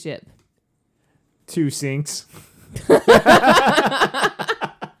relationship? 2 sinks.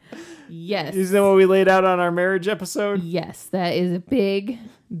 Yes. Is that what we laid out on our marriage episode? Yes, that is a big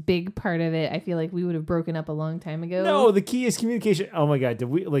part of it. I feel like we would have broken up a long time ago. No, the key is communication. Oh my God. Did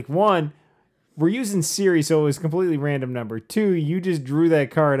we, one, we're using Siri, so it was a completely random number. 2, you just drew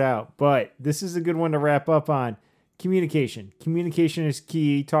that card out. But this is a good one to wrap up on. Communication. Communication is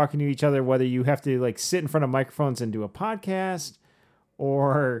key. Talking to each other, whether you have to sit in front of microphones and do a podcast,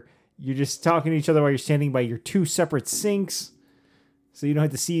 or you're just talking to each other while you're standing by your 2 separate sinks. So you don't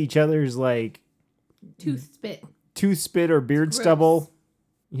have to see each other's Tooth spit. or beard Gross. stubble.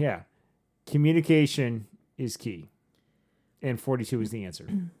 Yeah. Communication is key. And 42 is the answer.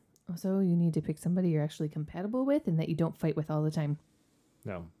 Also, you need to pick somebody you're actually compatible with and that you don't fight with all the time.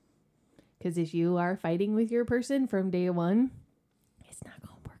 No. Because if you are fighting with your person from day one, it's not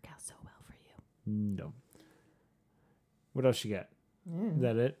going to work out so well for you. No. What else you got? Yeah, Is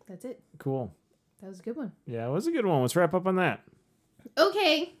that it? that's it. Cool. That was a good one. Yeah, it was a good one. Let's wrap up on that.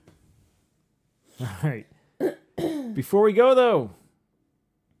 Okay. All right. Before we go, though,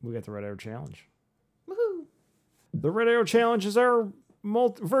 we got the Red Arrow Challenge. Woohoo. The Red Arrow Challenge is our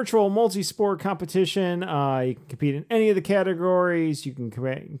virtual multi-sport competition. You can compete in any of the categories. You can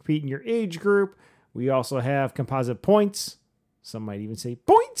compete in your age group. We also have composite points. Some might even say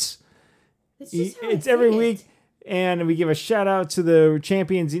points. It's every week. And we give a shout out to the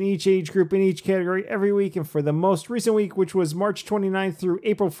champions in each age group, in each category every week. And for the most recent week, which was March 29th through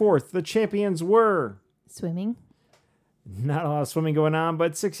April 4th, the champions were... Swimming. Not a lot of swimming going on,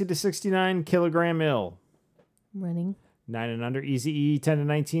 but 60 to 69 kilogram ill. Running. 9 and under Easy E, 10 to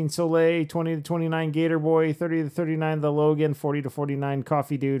 19 Soleil, 20 to 29 Gator Boy, 30 to 39 The Logan, 40 to 49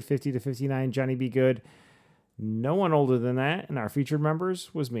 Coffee Dude, 50 to 59 Johnny Be Good. No one older than that, and our featured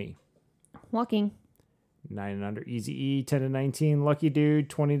members was me. Walking. 9 and under Easy E, 10 to 19 Lucky Dude,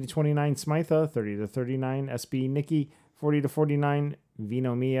 20 to 29 Smitha, 30 to 39 SB Nikki, 40 to 49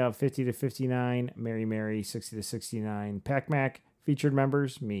 Vino Mia, 50 to 59 Mary, 60 to 69 Pac Mac. Featured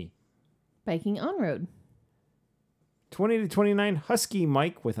members, me. Biking on road. 20 to 29 Husky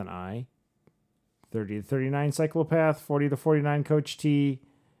Mike with an I, 30 to 39 Cyclopath, 40 to 49 Coach T,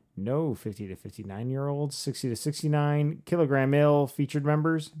 no 50 to 59-year-olds, 60 to 69 Kilogram Ill. Featured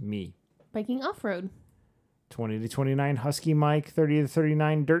members, me. Biking off road. 20 to 29 Husky Mike, 30 to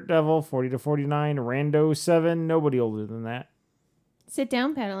 39 Dirt Devil, 40 to 49 Rando 7, nobody older than that. Sit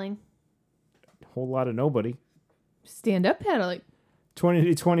down paddling. Whole lot of nobody. Stand up paddling. 20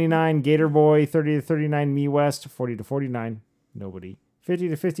 to 29 Gator Boy, 30 to 39 Me West, 40 to 49 nobody. 50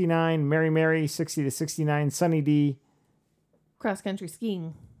 to 59 Mary, 60 to 69 Sunny D. Cross country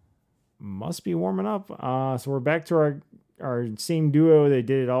skiing. Must be warming up. So we're back to our same duo. They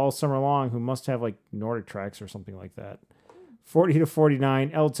did it all summer long, who must have Nordic tracks or something like that. 40 to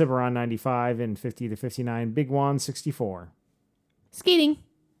 49 El Tiburon 95, and 50 to 59 Big Juan 64. Skating.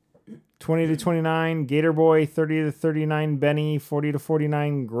 20 to 29 Gator Boy, 30 to 39 Benny, 40 to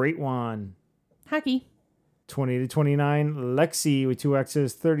 49 Great Juan. Hockey. 20 to 29 Lexi with 2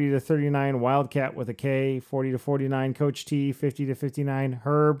 X's, 30 to 39 Wildcat with a K, 40 to 49 Coach T, 50 to 59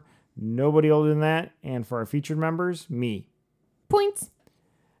 Herb. Nobody older than that. And for our featured members, me. Points.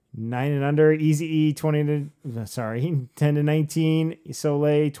 9 and under Easy E, 10 to 19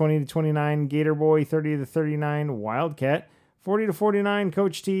 Soleil, 20 to 29 Gator Boy, 30 to 39 Wildcat, 40 to 49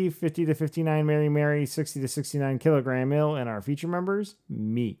 Coach T, 50 to 59 Mary, 60 to 69 Kilogram Ill. And our feature members,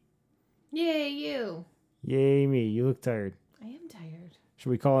 me. Yay, you. Yay, me. You look tired. I am tired. Should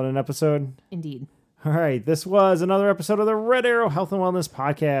we call it an episode? Indeed. All right, this was another episode of the Red Arrow Health and Wellness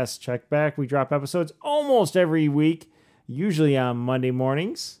Podcast. Check back. We drop episodes almost every week, usually on Monday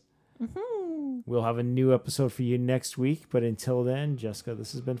mornings. Mm-hmm. We'll have a new episode for you next week. But until then, Jessica,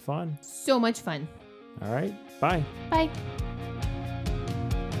 this has been fun. So much fun. All right, bye. Bye.